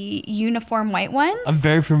the uniform white ones. I'm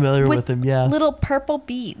very familiar with them, yeah. Little purple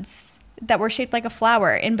beads that were shaped like a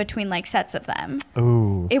flower in between like sets of them.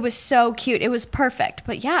 Ooh. It was so cute. It was perfect.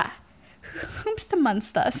 But yeah. Who's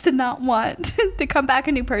amongst us to not want to come back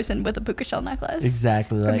a new person with a puka shell necklace?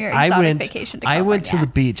 Exactly. From Like your exotic vacation to I went to California.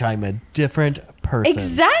 the beach. I'm a different person.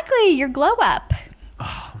 Exactly. Your glow up.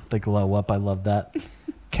 The glow up. I love that.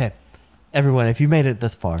 Okay. Everyone, if you made it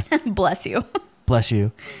this far, Bless you. bless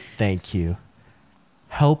you. Thank you.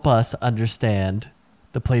 Help us understand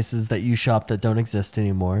the places that you shop that don't exist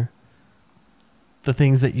anymore. The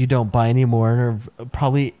things that you don't buy anymore and are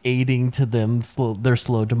probably aiding to their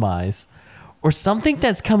slow demise. Or something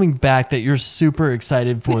that's coming back that you're super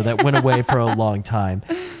excited for that went away for a long time.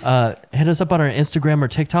 Hit us up on our Instagram or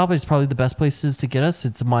TikTok. It's probably the best places to get us.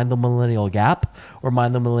 It's Mind the Millennial Gap or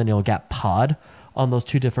Mind the Millennial Gap Pod on those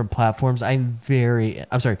 2 different platforms.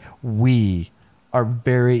 We are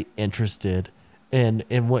very interested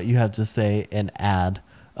in what you have to say and add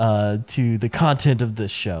to the content of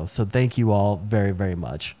this show. So thank you all very, very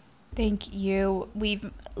much. Thank you.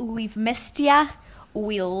 We've missed ya.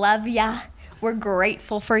 We love ya. We're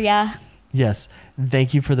grateful for ya. Yes.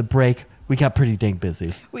 Thank you for the break. We got pretty dang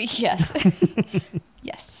busy. Yes.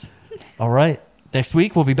 Yes. All right. Next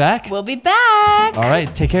week, we'll be back. We'll be back. All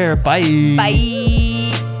right. Take care. Bye. Bye.